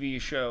this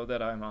TV show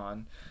that I'm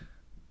on.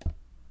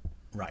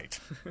 Right.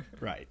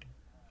 Right.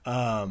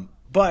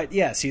 But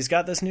yes, he's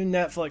got this new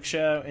Netflix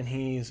show, and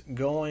he's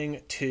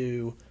going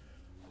to.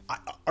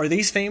 Are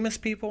these famous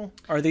people?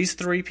 Are these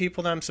three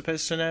people that I'm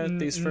supposed to know?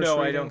 These first readings?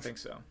 I don't think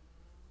so.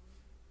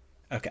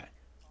 Okay.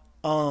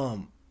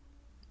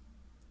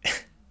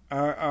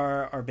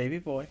 our baby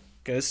boy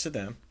goes to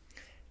them,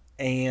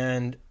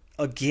 and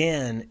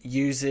again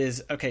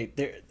uses. Okay,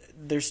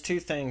 there's two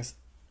things.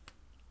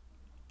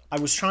 I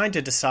was trying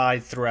to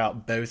decide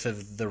throughout both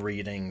of the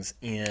readings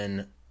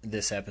in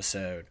this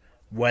episode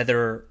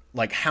whether,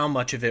 like, how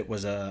much of it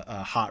was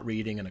a hot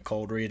reading and a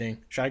cold reading.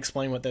 Should I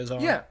explain what those are?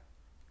 Yeah.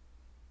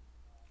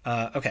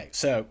 Okay,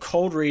 so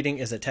cold reading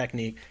is a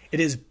technique. It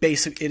is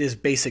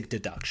basic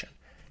deduction.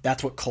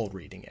 That's what cold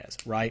reading is,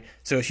 right?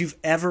 So if you've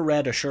ever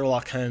read a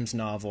Sherlock Holmes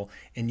novel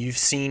and you've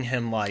seen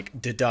him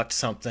like deduct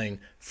something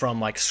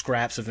from like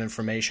scraps of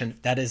information,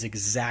 that is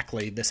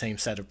exactly the same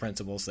set of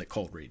principles that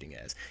cold reading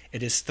is.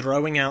 It is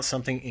throwing out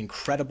something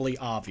incredibly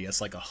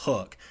obvious, like a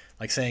hook,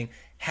 like saying,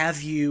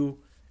 "Have you,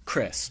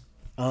 Chris?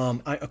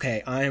 I'm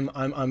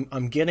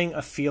getting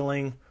a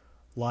feeling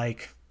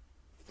like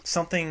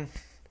something.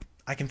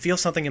 I can feel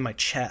something in my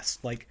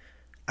chest. Like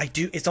I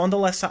do. It's on the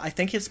left side. I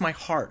think it's my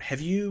heart.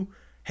 Have you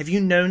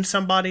known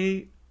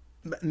somebody,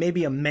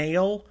 maybe a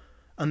male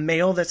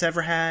that's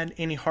ever had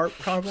any heart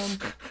problem?"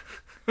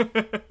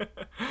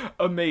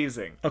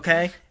 Amazing.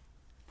 Okay.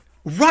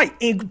 Right.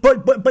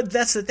 But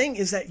that's the thing,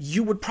 is that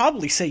you would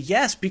probably say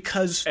yes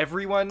because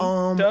everyone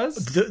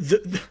does.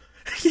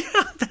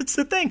 Yeah, that's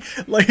the thing.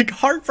 Like,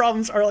 heart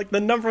problems are like the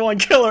number one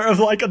killer of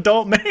like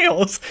adult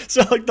males.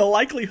 So like the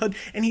likelihood,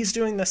 and he's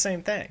doing the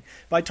same thing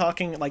by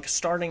talking, like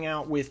starting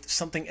out with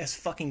something as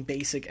fucking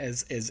basic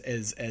as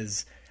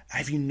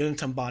have you known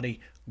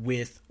somebody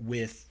with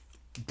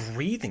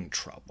breathing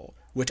trouble,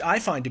 which I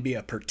find to be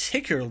a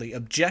particularly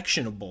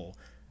objectionable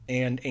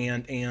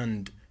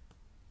and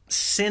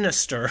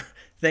sinister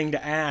thing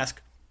to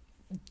ask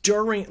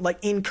during, like,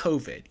 in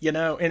COVID, you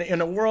know,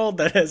 in a world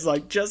that has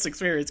like just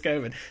experienced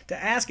COVID,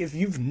 to ask if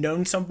you've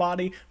known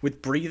somebody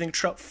with breathing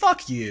trouble.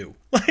 Fuck you.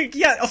 Like,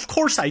 yeah, of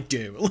course I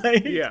do.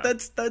 Like, yeah.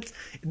 that's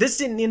this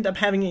didn't end up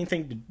having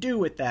anything to do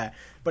with that,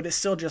 but it's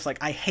still just like,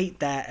 I hate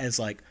that as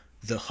like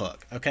the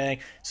hook. Okay,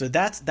 so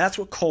that's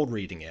what cold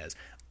reading is.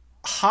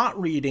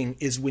 Hot reading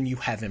is when you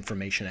have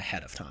information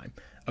ahead of time.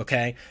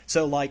 Okay,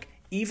 so like,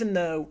 even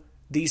though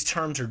these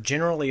terms are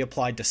generally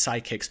applied to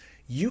psychics,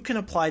 you can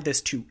apply this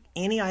to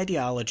any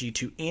ideology,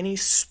 to any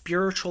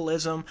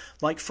spiritualism.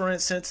 Like, for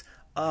instance,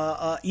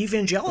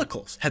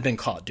 evangelicals have been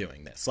caught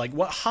doing this. Like,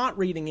 what hot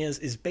reading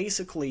is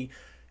basically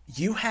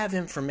you have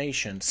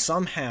information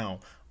somehow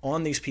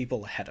on these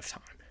people ahead of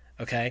time.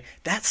 Okay,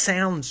 that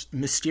sounds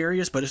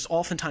mysterious, but it's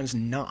oftentimes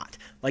not.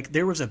 Like,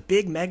 there was a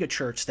big mega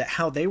church that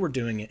how they were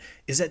doing it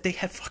is that they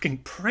had fucking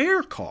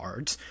prayer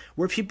cards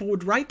where people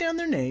would write down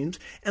their names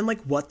and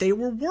like what they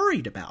were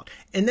worried about.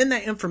 And then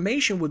that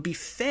information would be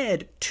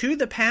fed to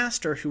the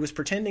pastor who was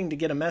pretending to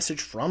get a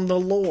message from the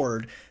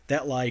Lord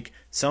that like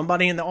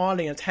somebody in the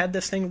audience had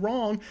this thing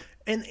wrong.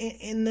 And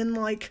then,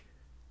 like,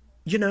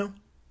 you know,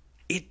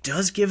 it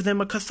does give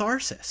them a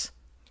catharsis.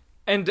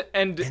 And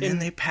then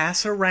they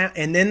pass around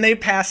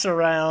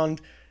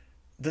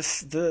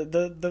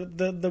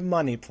the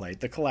money plate,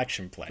 the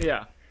collection plate.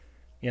 Yeah.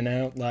 You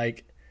know,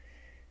 like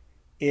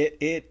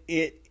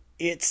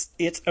it's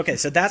okay,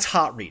 so that's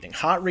hot reading.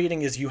 Hot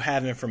reading is you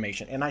have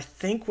information. And I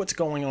think what's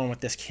going on with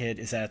this kid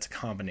is that it's a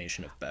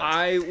combination of both.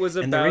 I was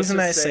about the reason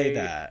to I say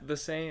that, the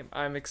same.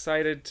 I'm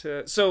excited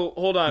to... So,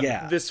 hold on.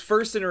 Yeah. This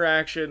first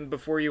interaction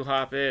before you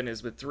hop in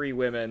is with three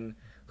women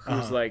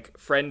whose like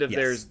friend of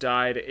theirs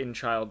died in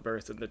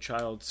childbirth and the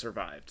child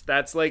survived.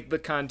 That's like the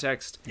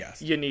context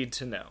you need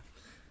to know.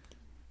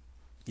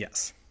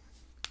 Yes.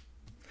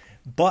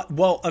 But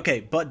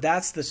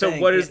that's the thing. So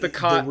what is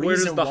where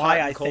does the hot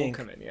and I cold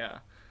come in? Yeah.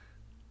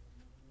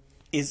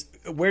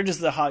 Where does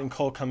the hot and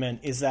cold come in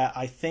is that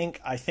I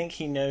think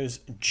he knows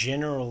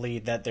generally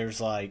that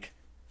there's like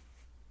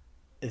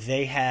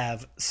they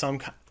have some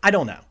I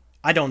don't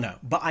know,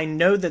 but I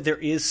know that there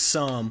is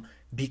some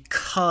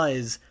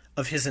because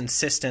of his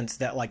insistence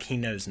that like he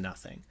knows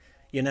nothing.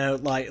 You know,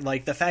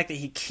 like the fact that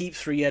he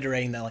keeps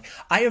reiterating that, like,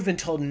 I have been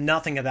told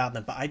nothing about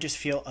them, but I just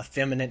feel a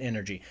feminine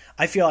energy.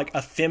 I feel like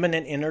a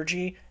feminine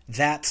energy,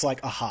 that's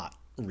like a hot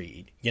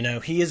read. You know,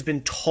 he has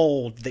been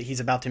told that he's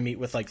about to meet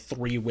with like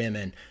 3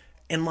 women,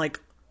 and like,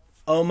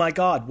 oh my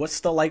God,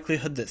 what's the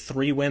likelihood that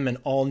 3 women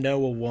all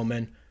know a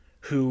woman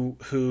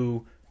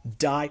who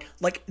died?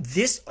 Like,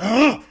 this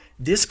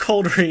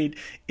cold read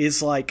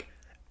is like,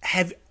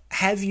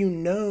 have you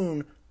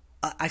known?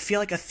 I feel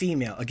like a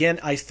female. Again,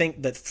 I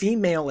think that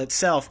female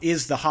itself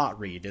is the hot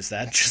read. Is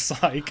that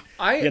just like,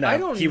 I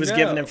don't he was know.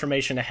 Given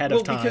information ahead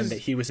of time that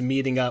he was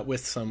meeting up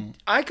with some...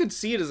 I could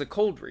see it as a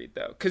cold read,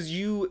 though, because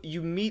you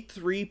meet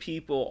 3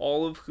 people,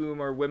 all of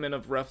whom are women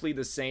of roughly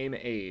the same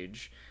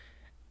age,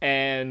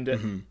 and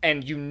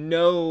you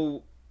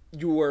know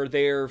you are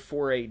there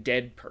for a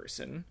dead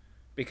person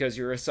because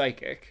you're a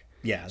psychic.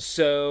 Yeah.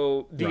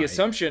 So the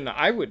assumption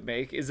I would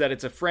make is that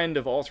it's a friend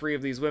of all 3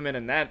 of these women,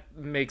 and that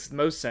makes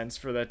most sense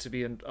for that to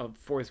be a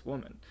 4th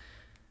woman.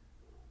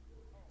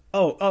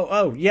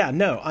 Oh, yeah,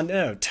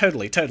 no,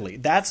 totally.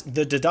 That's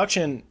the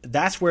deduction.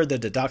 That's where the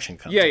deduction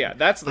comes. Yeah,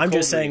 that's the I'm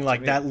just saying,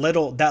 like, that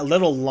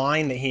little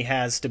line that he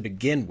has to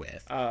begin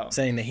with,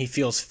 saying that he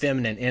feels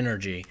feminine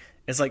energy,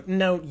 It's like,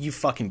 no, you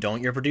fucking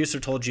don't. Your producer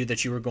told you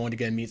that you were going to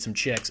go meet some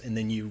chicks, and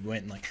then you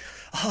went and like,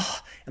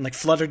 oh, and like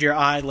fluttered your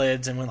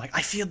eyelids and went like,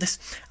 I feel this,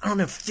 I don't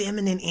know,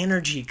 feminine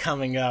energy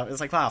coming up. It's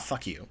like, wow,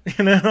 fuck you.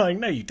 You know, like,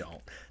 no, you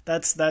don't.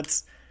 That's,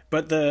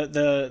 but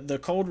the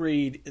cold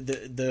read,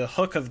 the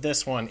hook of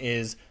this one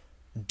is,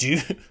 do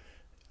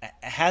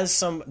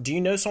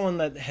you know someone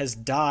that has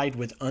died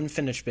with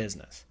unfinished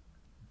business?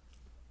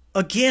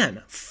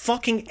 Again,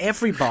 fucking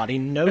everybody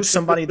knows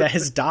somebody that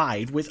has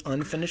died with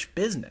unfinished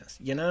business,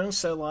 you know?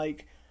 So,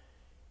 like,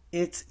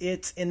 it's,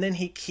 and then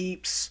he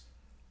keeps,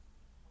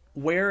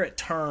 where it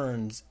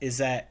turns is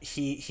that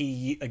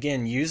he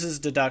again, uses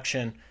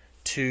deduction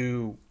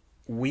to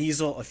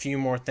weasel a few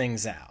more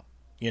things out,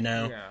 you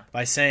know? Yeah.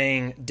 By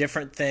saying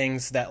different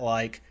things that,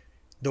 like,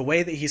 the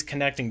way that he's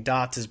connecting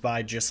dots is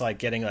by just, like,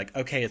 getting, like,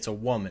 okay, it's a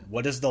woman.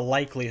 What is the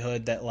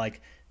likelihood that, like,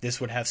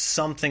 this would have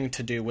something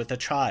to do with a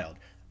child?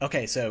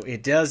 Okay, so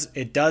it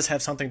does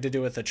have something to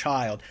do with the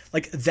child.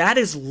 Like, that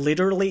is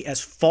literally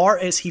as far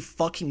as he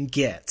fucking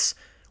gets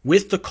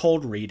with the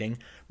cold reading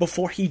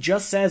before he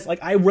just says, like,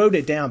 I wrote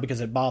it down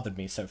because it bothered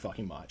me so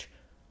fucking much.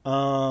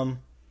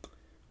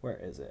 Where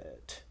is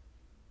it?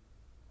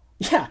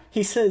 Yeah,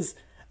 he says,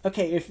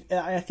 okay, if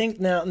I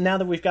think now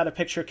that we've got a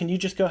picture, can you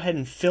just go ahead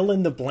and fill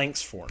in the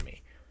blanks for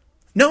me?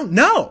 No,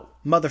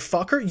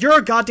 motherfucker, you're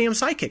a goddamn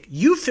psychic.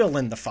 You fill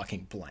in the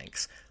fucking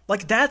blanks.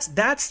 Like, that's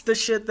the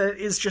shit that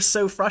is just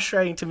so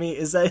frustrating to me,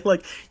 is that,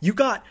 like, you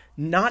got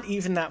not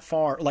even that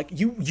far. Like,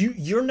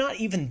 you're not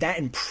even that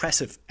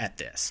impressive at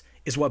this,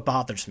 is what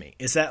bothers me.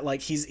 Is that,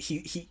 like, he's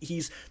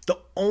the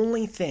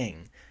only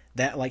thing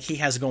that, like, he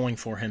has going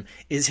for him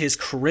is his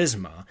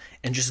charisma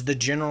and just the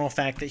general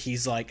fact that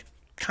he's, like,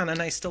 kind of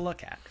nice to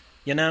look at,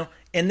 you know?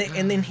 And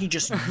then he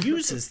just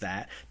uses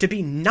that to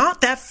be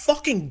not that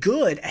fucking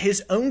good at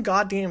his own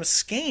goddamn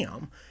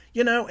scam,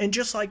 you know, and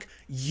just, like,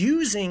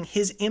 using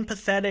his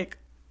empathetic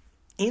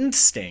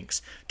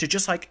instincts to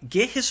just, like,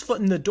 get his foot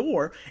in the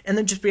door and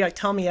then just be like,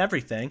 tell me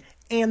everything.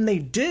 And they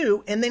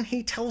do, and then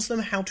he tells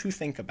them how to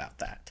think about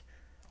that.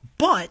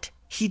 But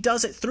he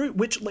does it through,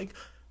 which, like,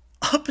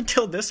 up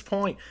until this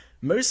point,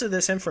 most of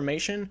this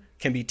information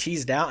can be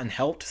teased out and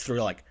helped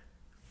through, like,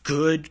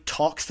 good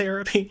talk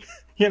therapy,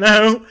 you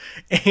know?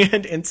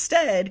 And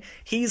instead,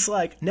 he's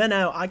like,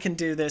 no, I can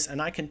do this, and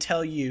I can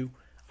tell you,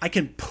 I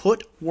can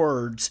put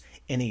words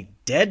in a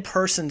dead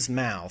person's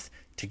mouth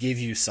to give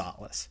you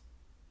solace.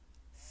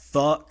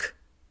 Fuck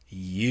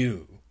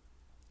you,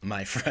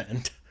 my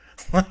friend.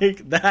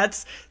 Like,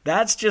 that's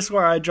just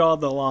where I draw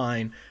the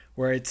line,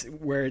 where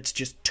it's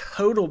just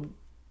total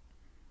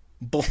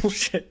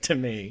bullshit to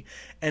me.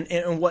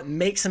 And what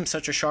makes him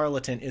such a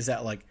charlatan is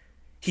that, like,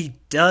 he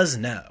does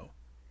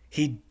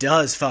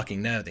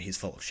fucking know that he's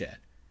full of shit.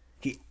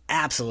 He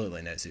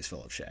absolutely knows he's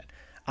full of shit.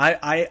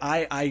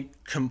 I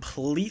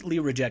completely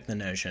reject the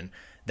notion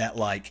that,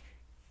 like,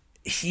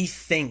 he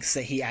thinks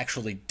that he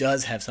actually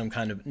does have some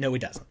kind of... No, he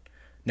doesn't.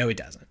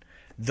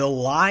 The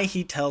lie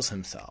he tells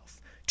himself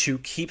to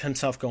keep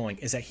himself going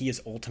is that he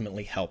is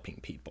ultimately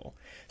helping people.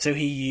 So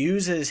he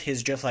uses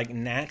his just, like,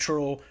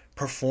 natural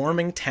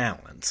performing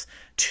talents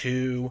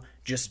to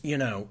just, you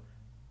know,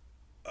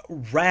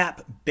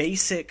 wrap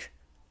basic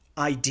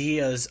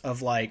ideas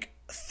of, like,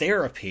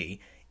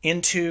 therapy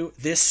into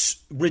this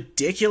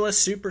ridiculous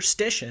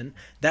superstition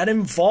that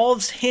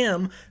involves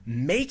him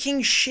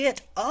making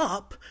shit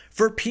up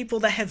for people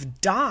that have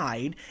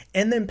died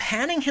and then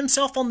patting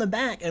himself on the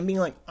back and being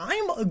like,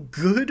 I'm a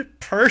good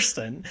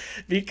person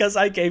because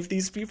I gave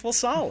these people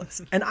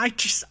solace. And I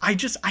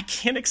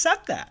can't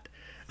accept that.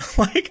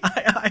 Like,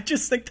 I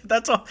just think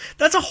that's a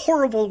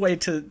horrible way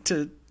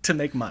to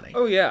make money.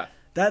 Oh yeah.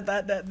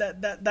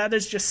 That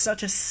is just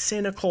such a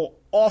cynical,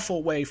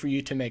 awful way for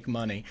you to make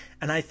money.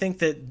 And I think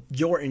that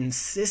your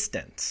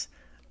insistence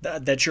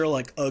that you're,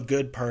 like, a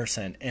good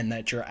person and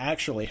that you're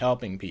actually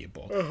helping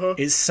people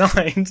is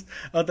signs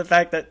of the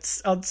fact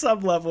that on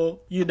some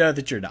level you know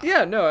that you're not.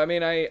 Yeah, no, I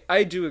mean,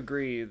 I do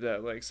agree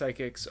that, like,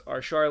 psychics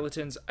are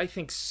charlatans. I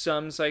think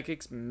some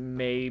psychics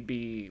may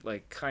be,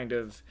 like, kind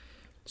of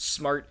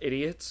smart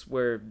idiots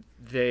where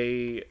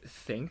they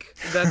think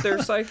that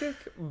they're psychic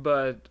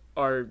but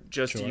are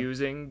just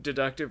using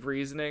deductive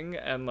reasoning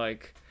and,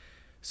 like,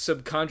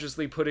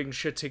 subconsciously putting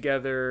shit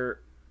together,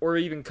 or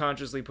even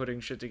consciously putting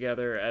shit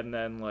together, and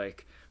then,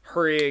 like,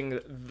 hurrying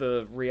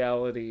the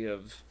reality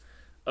of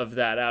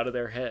that out of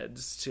their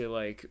heads to,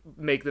 like,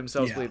 make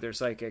themselves believe they're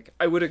psychic.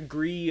 I would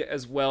agree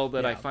as well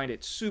that I find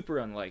it super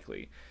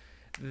unlikely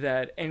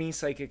that any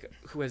psychic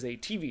who has a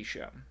TV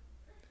show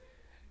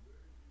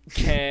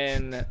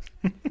can...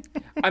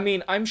 I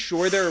mean, I'm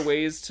sure there are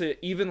ways to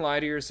even lie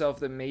to yourself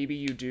that maybe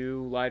you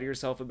do lie to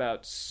yourself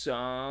about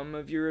some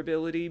of your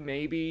ability,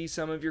 maybe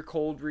some of your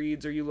cold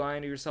reads, or you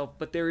lying to yourself,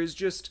 but there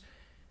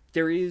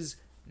is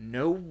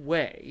no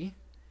way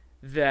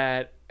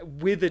that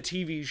with a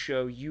TV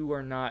show you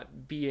are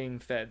not being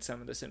fed some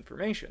of this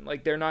information.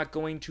 Like, they're not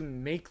going to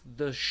make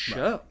the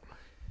show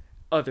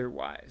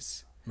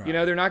otherwise. Right. You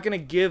know, they're not going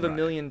to give $1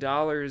 million to...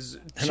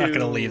 They're not going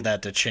to leave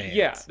that to chance.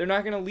 Yeah, they're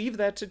not going to leave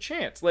that to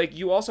chance. Like,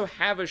 you also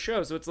have a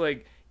show, so it's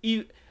like...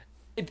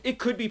 it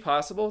could be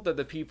possible that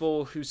the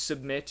people who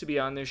submit to be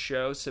on this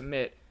show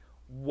submit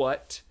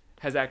what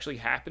has actually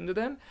happened to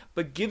them.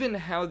 But given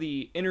how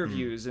the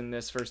interviews in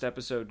this first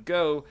episode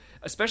go,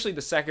 especially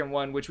the second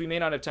one, which we may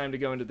not have time to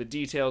go into the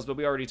details, but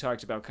we already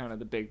talked about kind of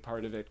the big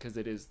part of it because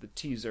it is the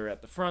teaser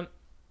at the front.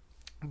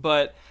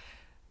 But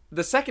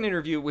the second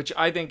interview, which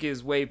I think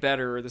is way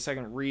better, or the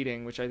second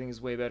reading, which I think is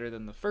way better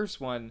than the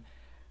first one,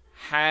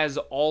 has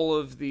all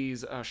of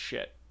these... Oh,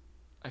 shit.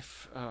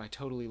 I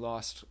totally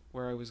lost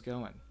where I was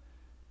going.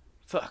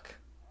 Fuck.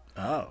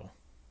 Oh.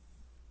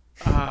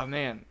 Ah,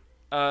 man.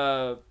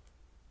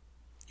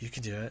 You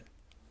can do it.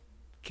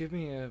 Give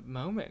me a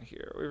moment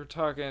here. We were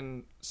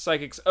talking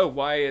psychics. Oh,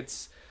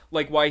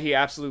 why he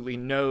absolutely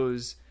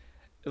knows,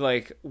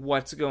 like,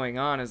 what's going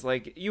on is,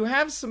 like, you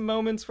have some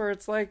moments where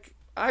it's like,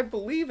 I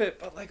believe it,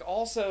 but, like,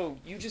 also,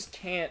 you just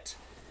can't...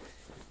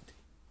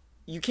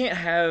 You can't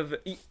have...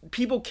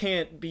 People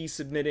can't be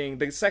submitting...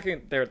 The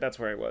second... There, that's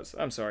where I was.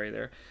 I'm sorry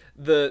there.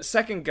 The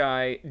second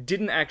guy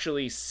didn't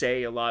actually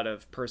say a lot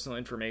of personal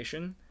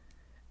information.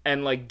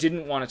 And, like,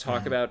 didn't want to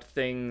talk about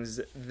things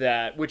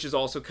that... Which is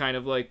also kind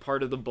of, like,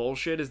 part of the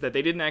bullshit, is that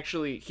they didn't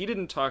actually... He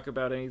didn't talk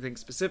about anything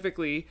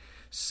specifically,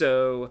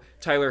 so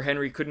Tyler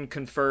Henry couldn't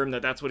confirm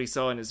that that's what he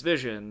saw in his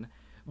vision.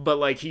 But,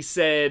 like, he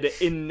said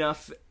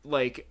enough,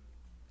 like,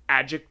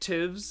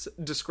 adjectives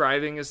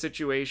describing a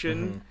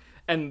situation,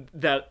 and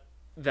that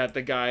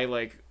the guy,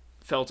 like,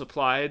 felt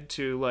applied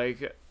to,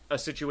 like... a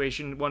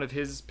situation one of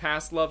his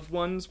past loved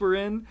ones were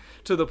in,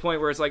 to the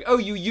point where it's like, oh,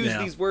 you use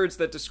these words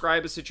that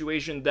describe a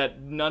situation that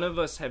none of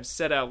us have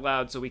said out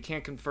loud, so we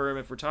can't confirm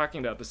if we're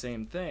talking about the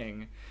same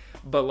thing.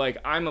 But, like,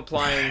 I'm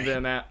applying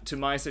them to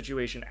my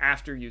situation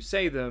after you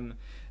say them,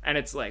 and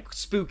it's, like,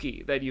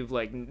 spooky that you've,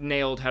 like,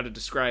 nailed how to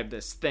describe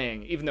this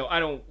thing, even though I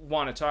don't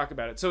want to talk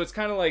about it. So it's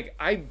kind of like,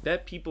 I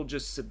bet people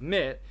just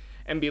submit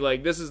and be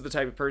like, this is the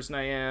type of person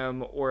I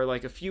am, or,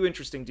 like, a few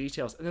interesting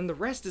details. And then the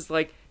rest is,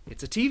 like,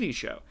 it's a TV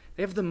show.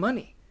 They have the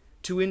money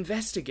to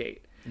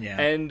investigate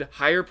and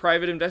hire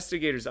private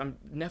investigators.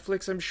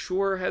 Netflix, I'm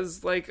sure,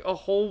 has, like, a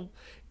whole...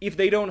 If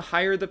they don't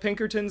hire the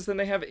Pinkertons, then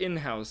they have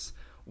in-house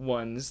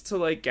ones to,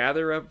 like,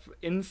 gather up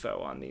info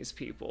on these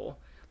people.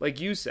 Like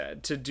you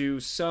said, to do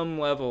some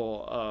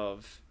level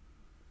of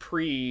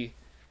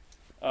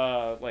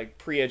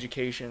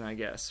pre-education, I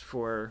guess,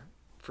 for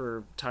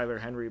Tyler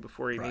Henry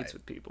before he meets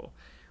with people,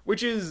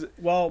 which is...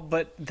 Well,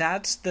 but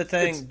that's the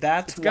thing.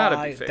 That's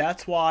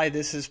why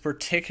this is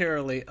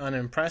particularly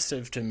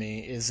unimpressive to me,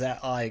 is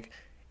that, like,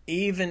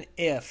 even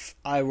if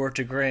I were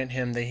to grant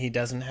him that he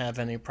doesn't have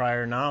any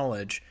prior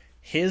knowledge,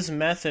 his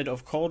method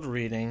of cold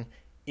reading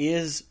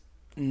is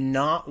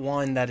not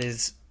one that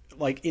is,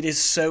 like, it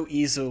is so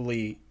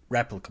easily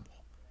replicable.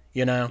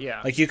 You know?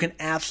 Yeah. Like, you can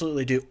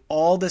absolutely do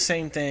all the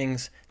same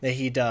things that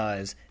he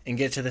does and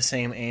get to the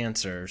same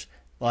answers.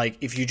 Like,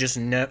 if you just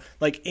know,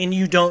 like, and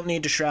you don't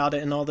need to shroud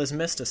it in all this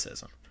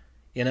mysticism,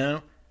 you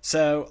know?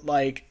 So,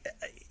 like,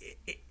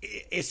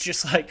 it's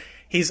just like,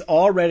 he's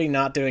already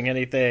not doing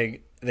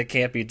anything that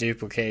can't be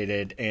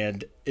duplicated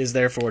and is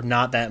therefore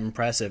not that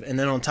impressive. And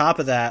then on top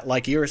of that,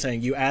 like you were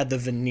saying, you add the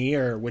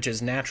veneer, which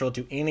is natural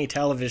to any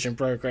television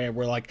program,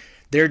 where, like,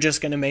 they're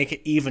just going to make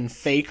it even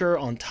faker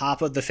on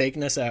top of the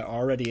fakeness that it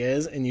already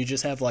is, and you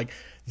just have, like,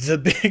 the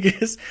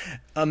biggest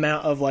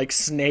amount of, like,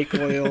 snake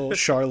oil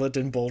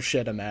charlatan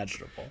bullshit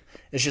imaginable.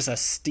 It's just a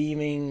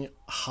steaming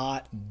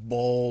hot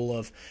bowl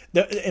of...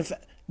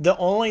 The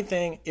only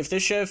thing, if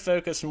this show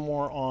focused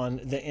more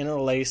on the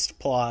interlaced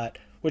plot,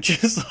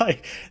 which is,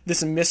 like,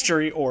 this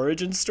mystery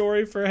origin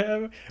story for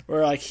him,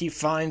 where, like, he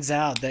finds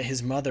out that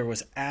his mother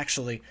was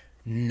actually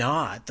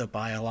not the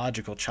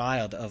biological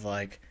child of,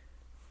 like,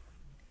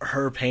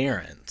 her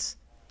parents.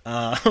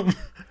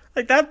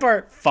 Like, that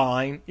part,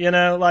 fine, you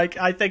know? Like,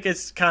 I think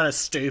it's kind of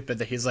stupid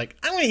that he's like,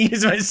 I'm going to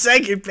use my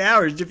psychic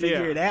powers to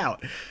figure it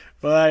out.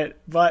 But,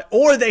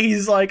 or that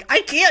he's like,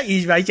 I can't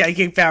use my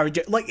psychic powers.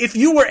 Like, if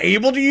you were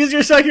able to use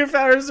your psychic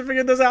powers to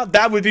figure this out,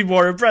 that would be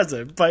more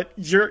impressive. But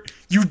you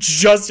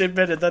just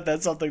admitted that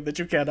that's something that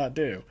you cannot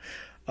do.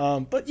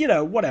 But, you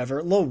know, whatever.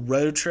 A little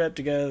road trip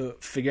to go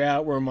figure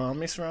out where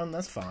mommy's from,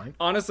 that's fine.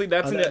 Honestly,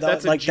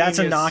 that's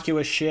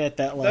innocuous shit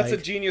that, like... That's a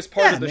genius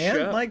part of the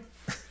show. Like,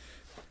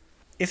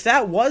 if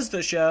that was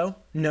the show,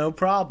 no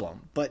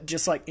problem. But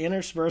just, like,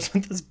 interspersed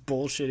with this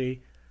bullshitty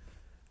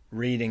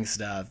reading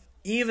stuff,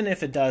 even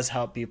if it does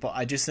help people,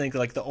 I just think,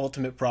 like, the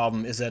ultimate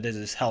problem is that it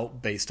is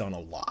help based on a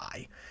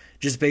lie.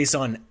 Just based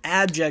on an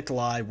abject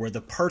lie where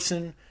the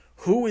person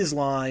who is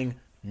lying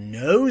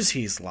knows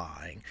he's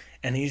lying,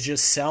 and he's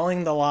just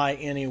selling the lie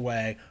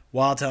anyway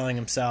while telling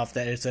himself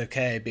that it's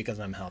okay because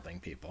I'm helping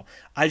people.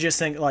 I just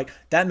think, like,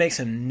 that makes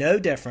him no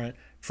different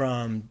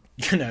from,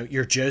 you know,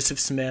 your Joseph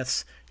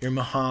Smiths, your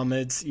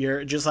Muhammads,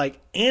 you're just, like,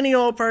 any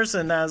old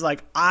person that is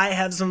like, I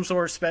have some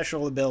sort of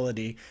special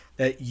ability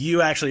that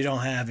you actually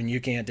don't have and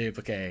you can't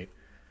duplicate.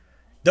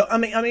 I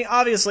mean,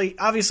 obviously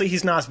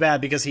he's not as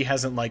bad because he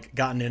hasn't, like,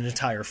 gotten an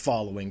entire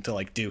following to,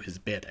 like, do his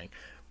bidding.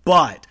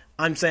 But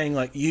I'm saying,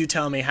 like, you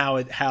tell me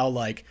how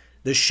like,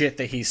 the shit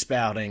that he's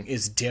spouting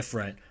is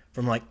different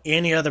from like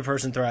any other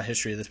person throughout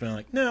history that's been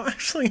like, no,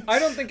 actually, I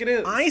don't think it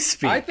is. I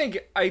speak. I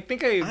think I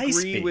agree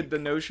speak. with the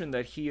notion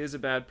that he is a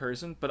bad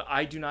person, but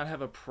I do not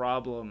have a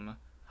problem.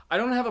 I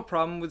don't have a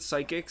problem with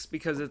psychics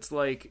because it's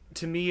like,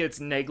 to me,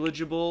 it's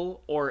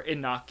negligible or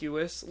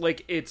innocuous.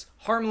 Like, it's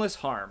harmless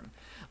harm.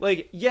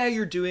 Like, yeah,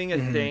 you're doing a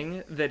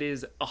thing that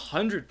is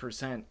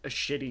 100% a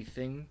shitty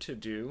thing to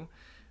do,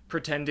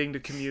 pretending to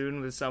commune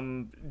with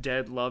some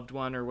dead loved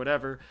one or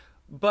whatever,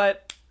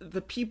 but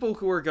the people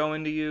who are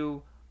going to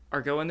you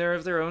are going there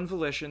of their own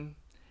volition.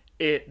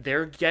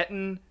 They're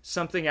getting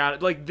something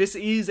out. Like, this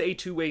is a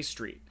two-way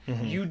street.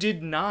 You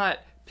did not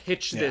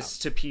pitch this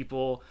to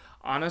people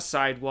on a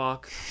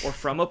sidewalk or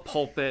from a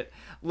pulpit.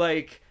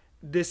 Like,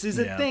 this is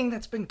a thing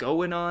that's been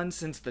going on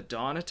since the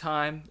dawn of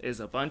time, is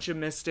a bunch of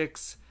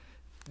mystics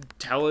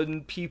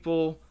telling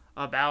people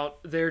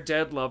about their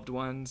dead loved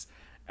ones.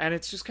 And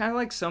it's just kind of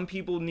like, some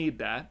people need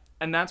that.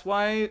 And that's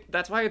why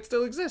it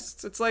still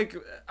exists. It's like,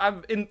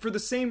 for the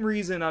same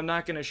reason, I'm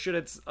not going to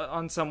shit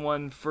on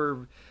someone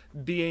for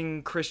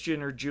being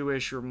Christian or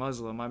Jewish or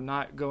Muslim. I'm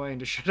not going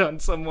to shit on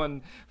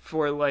someone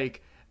for,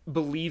 like,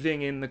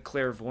 believing in the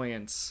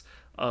clairvoyance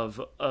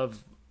of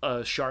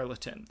a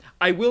charlatan.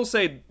 I will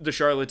say the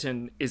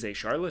charlatan is a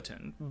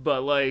charlatan,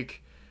 but,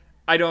 like,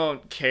 I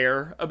don't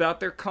care about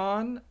their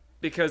con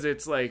because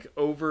it's, like,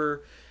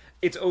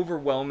 it's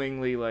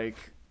overwhelmingly,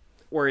 like,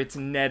 or it's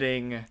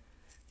netting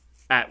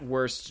at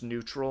worst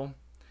neutral.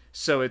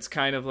 So it's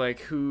kind of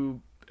like,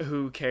 who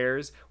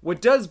cares?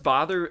 What does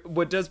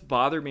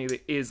bother me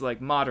is,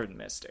 like, modern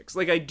mystics.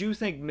 Like, I do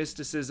think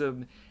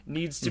mysticism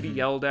needs to be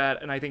yelled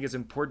at, and I think it's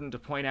important to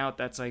point out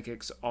that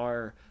psychics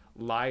are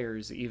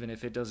liars, even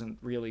if it doesn't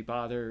really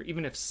bother,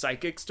 even if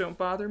psychics don't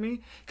bother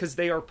me, because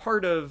they're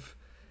part of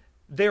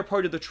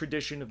the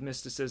tradition of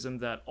mysticism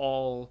that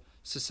all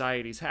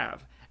societies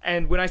have.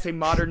 And when I say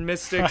modern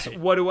mystics,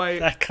 what do I...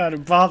 That kind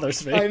of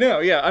bothers me. I know,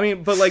 yeah. I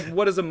mean, but, like,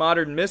 what is a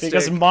modern mystic?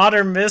 Because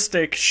modern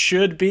mystic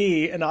should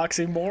be an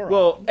oxymoron.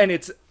 Well, and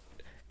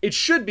it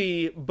should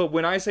be, but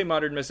when I say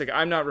modern mystic,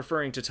 I'm not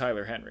referring to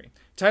Tyler Henry.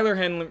 Tyler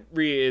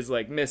Henry is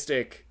like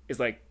mystic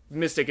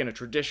in a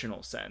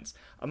traditional sense.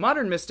 A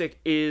modern mystic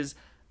is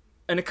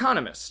an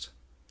economist.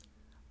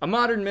 A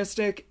modern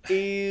mystic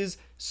is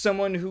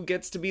someone who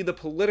gets to be the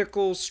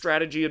political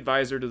strategy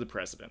advisor to the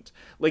president.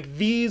 Like,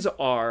 these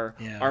are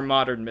our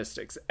modern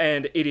mystics.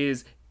 And it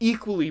is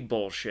equally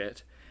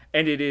bullshit.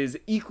 And it is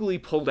equally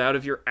pulled out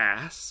of your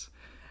ass.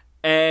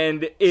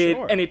 And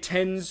it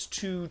tends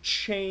to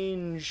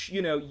change,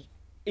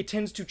 it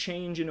tends to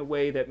change in a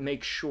way that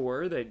makes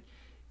sure that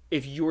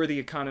if you're the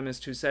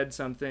economist who said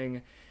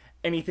something,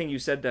 anything you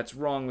said that's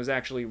wrong was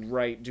actually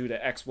right due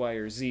to X, Y,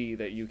 or Z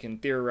that you can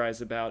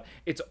theorize about.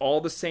 It's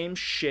all the same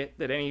shit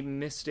that any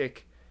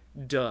mystic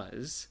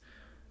does.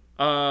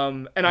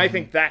 And I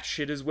think that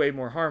shit is way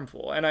more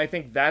harmful. And I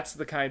think that's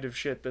the kind of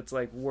shit that's,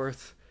 like,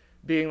 worth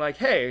being like,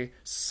 hey,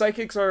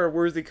 psychics are a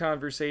worthy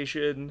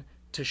conversation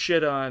to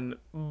shit on,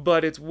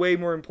 but it's way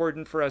more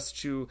important for us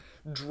to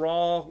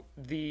draw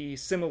the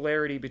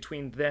similarity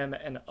between them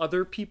and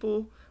other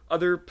people,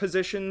 other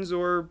positions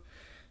or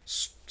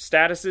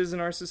statuses in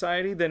our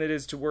society than it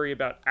is to worry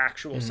about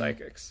actual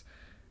psychics.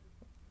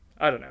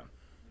 I don't know.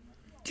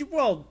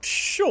 Well,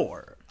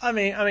 sure. I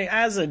mean,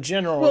 as a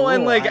general rule,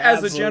 and like, I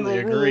as a general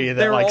agree rule,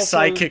 that, like, also,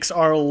 psychics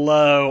are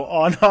low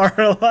on our,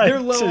 like, they're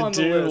low on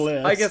the list.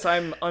 list. I guess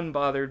I'm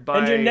unbothered by.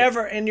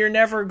 And you're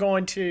never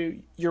going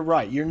to. You're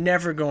right. You're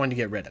never going to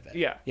get rid of it.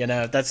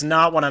 Yeah. That's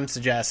not what I'm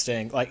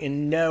suggesting. Like,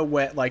 in no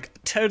way. Like,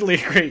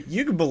 totally agree.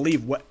 You can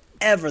believe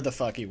whatever the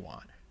fuck you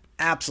want.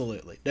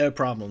 Absolutely, no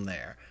problem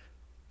there.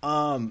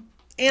 And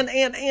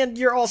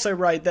you're also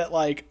right that,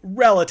 like,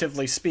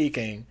 relatively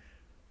speaking,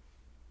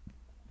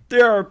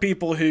 there are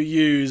people who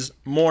use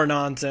more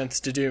nonsense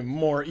to do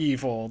more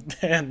evil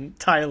than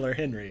Tyler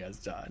Henry has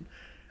done.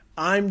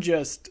 I'm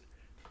just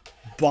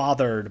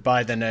bothered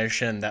by the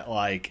notion that,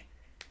 like,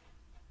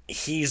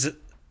 he's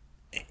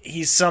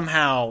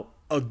somehow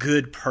a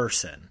good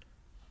person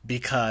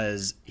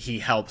because he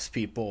helps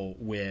people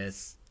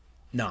with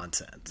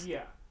nonsense.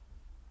 Yeah.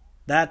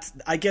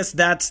 I guess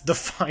that's the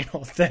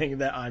final thing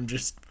that I'm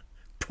just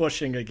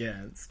pushing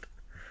against.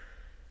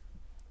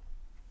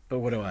 But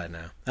what do I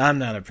know? I'm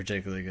not a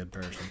particularly good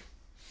person.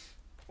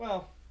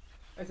 Well,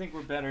 I think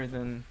we're better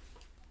than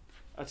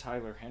a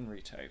Tyler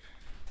Henry type.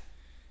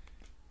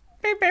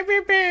 Beep, beep,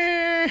 beep,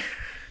 beep.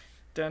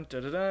 Dun,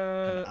 dun, dun,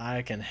 dun.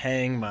 I can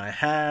hang my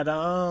hat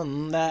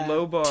on that.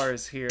 Low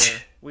bars here.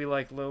 We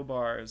like low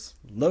bars.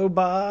 Low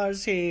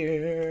bars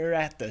here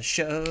at the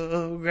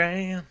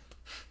showground.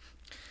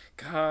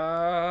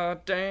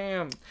 God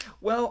damn.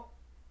 Well,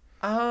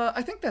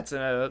 I think that's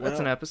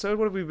an episode.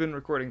 What have we been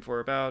recording for?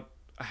 About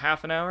a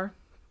half an hour?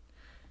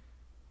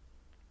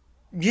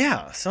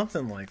 Yeah,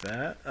 something like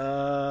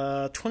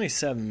that.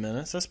 27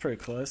 minutes. That's pretty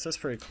close.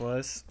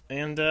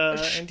 And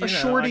a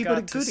shorty but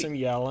a goodie. Some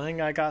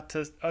yelling. I got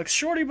to a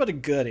shorty but a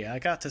goodie. I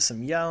got to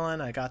some yelling.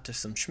 I got to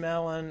some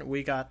schmelling.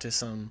 We got to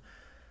some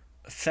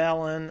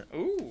felon.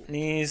 Ooh.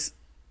 Knees.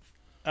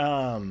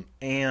 And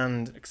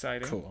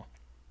exciting. Cool.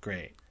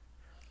 Great.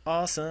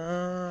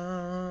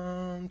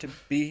 awesome to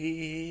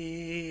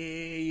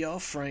be your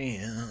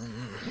friend.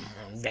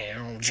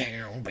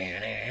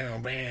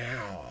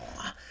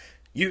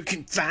 You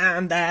can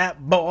find that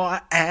boy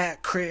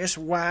at Chris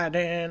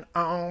Wyden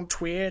on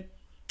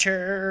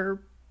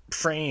Twitter.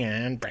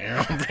 Friend.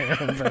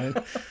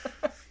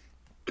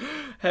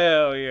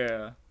 Hell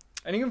yeah.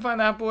 And you can find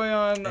that boy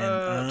on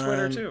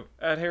Twitter too,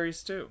 at Harry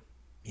Stew.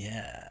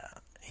 Yeah.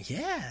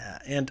 Yeah.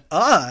 And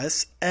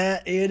us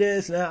at It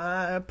Is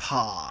Not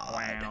Pod.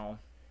 Wow.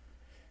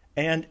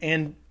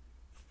 And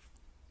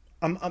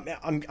I'm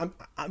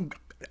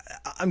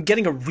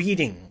getting a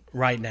reading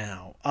right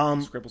now.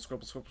 Scribble.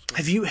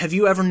 Have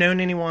you ever known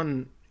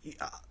anyone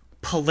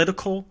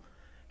political?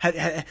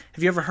 Have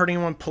you ever heard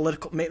anyone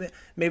political?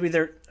 Maybe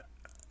their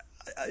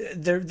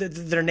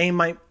name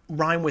might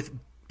rhyme with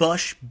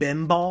Bush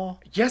Bimbaugh.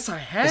 Yes, I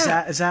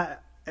have.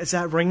 Is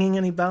that ringing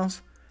any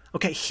bells?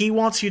 Okay, he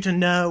wants you to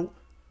know.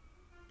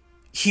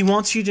 He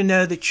wants you to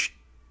know that.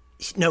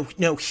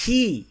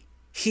 He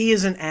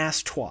is an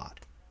ass twat.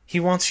 He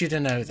wants you to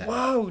know that.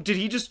 Whoa! Did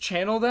he just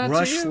channel that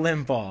Rush to you?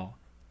 Limbaugh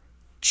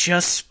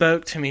just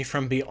spoke to me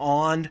from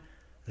beyond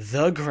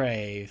the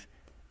grave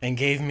and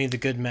gave me the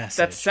good message.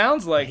 That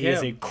sounds like He him.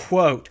 is a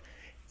quote.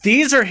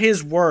 These are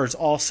his words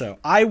also.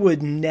 I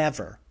would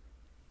never.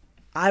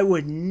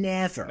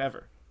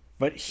 Never.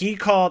 But he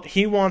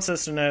wants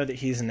us to know that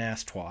he's an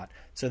ass twat.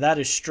 So that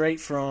is straight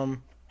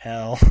from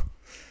hell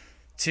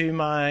to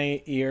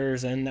my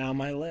ears and now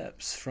my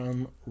lips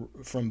from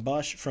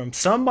Bush, from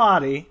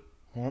somebody,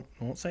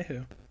 won't say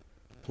who,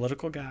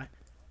 political guy,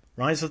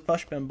 rhymes with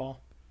Bush Bimbaugh.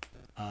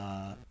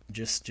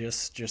 Just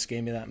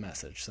gave me that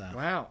message. So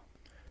Wow.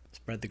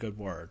 spread the good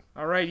word.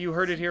 All right, you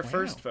heard it here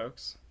first,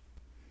 folks.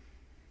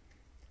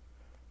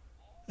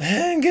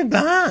 And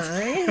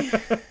goodbye.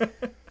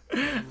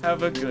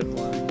 Have a good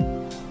one.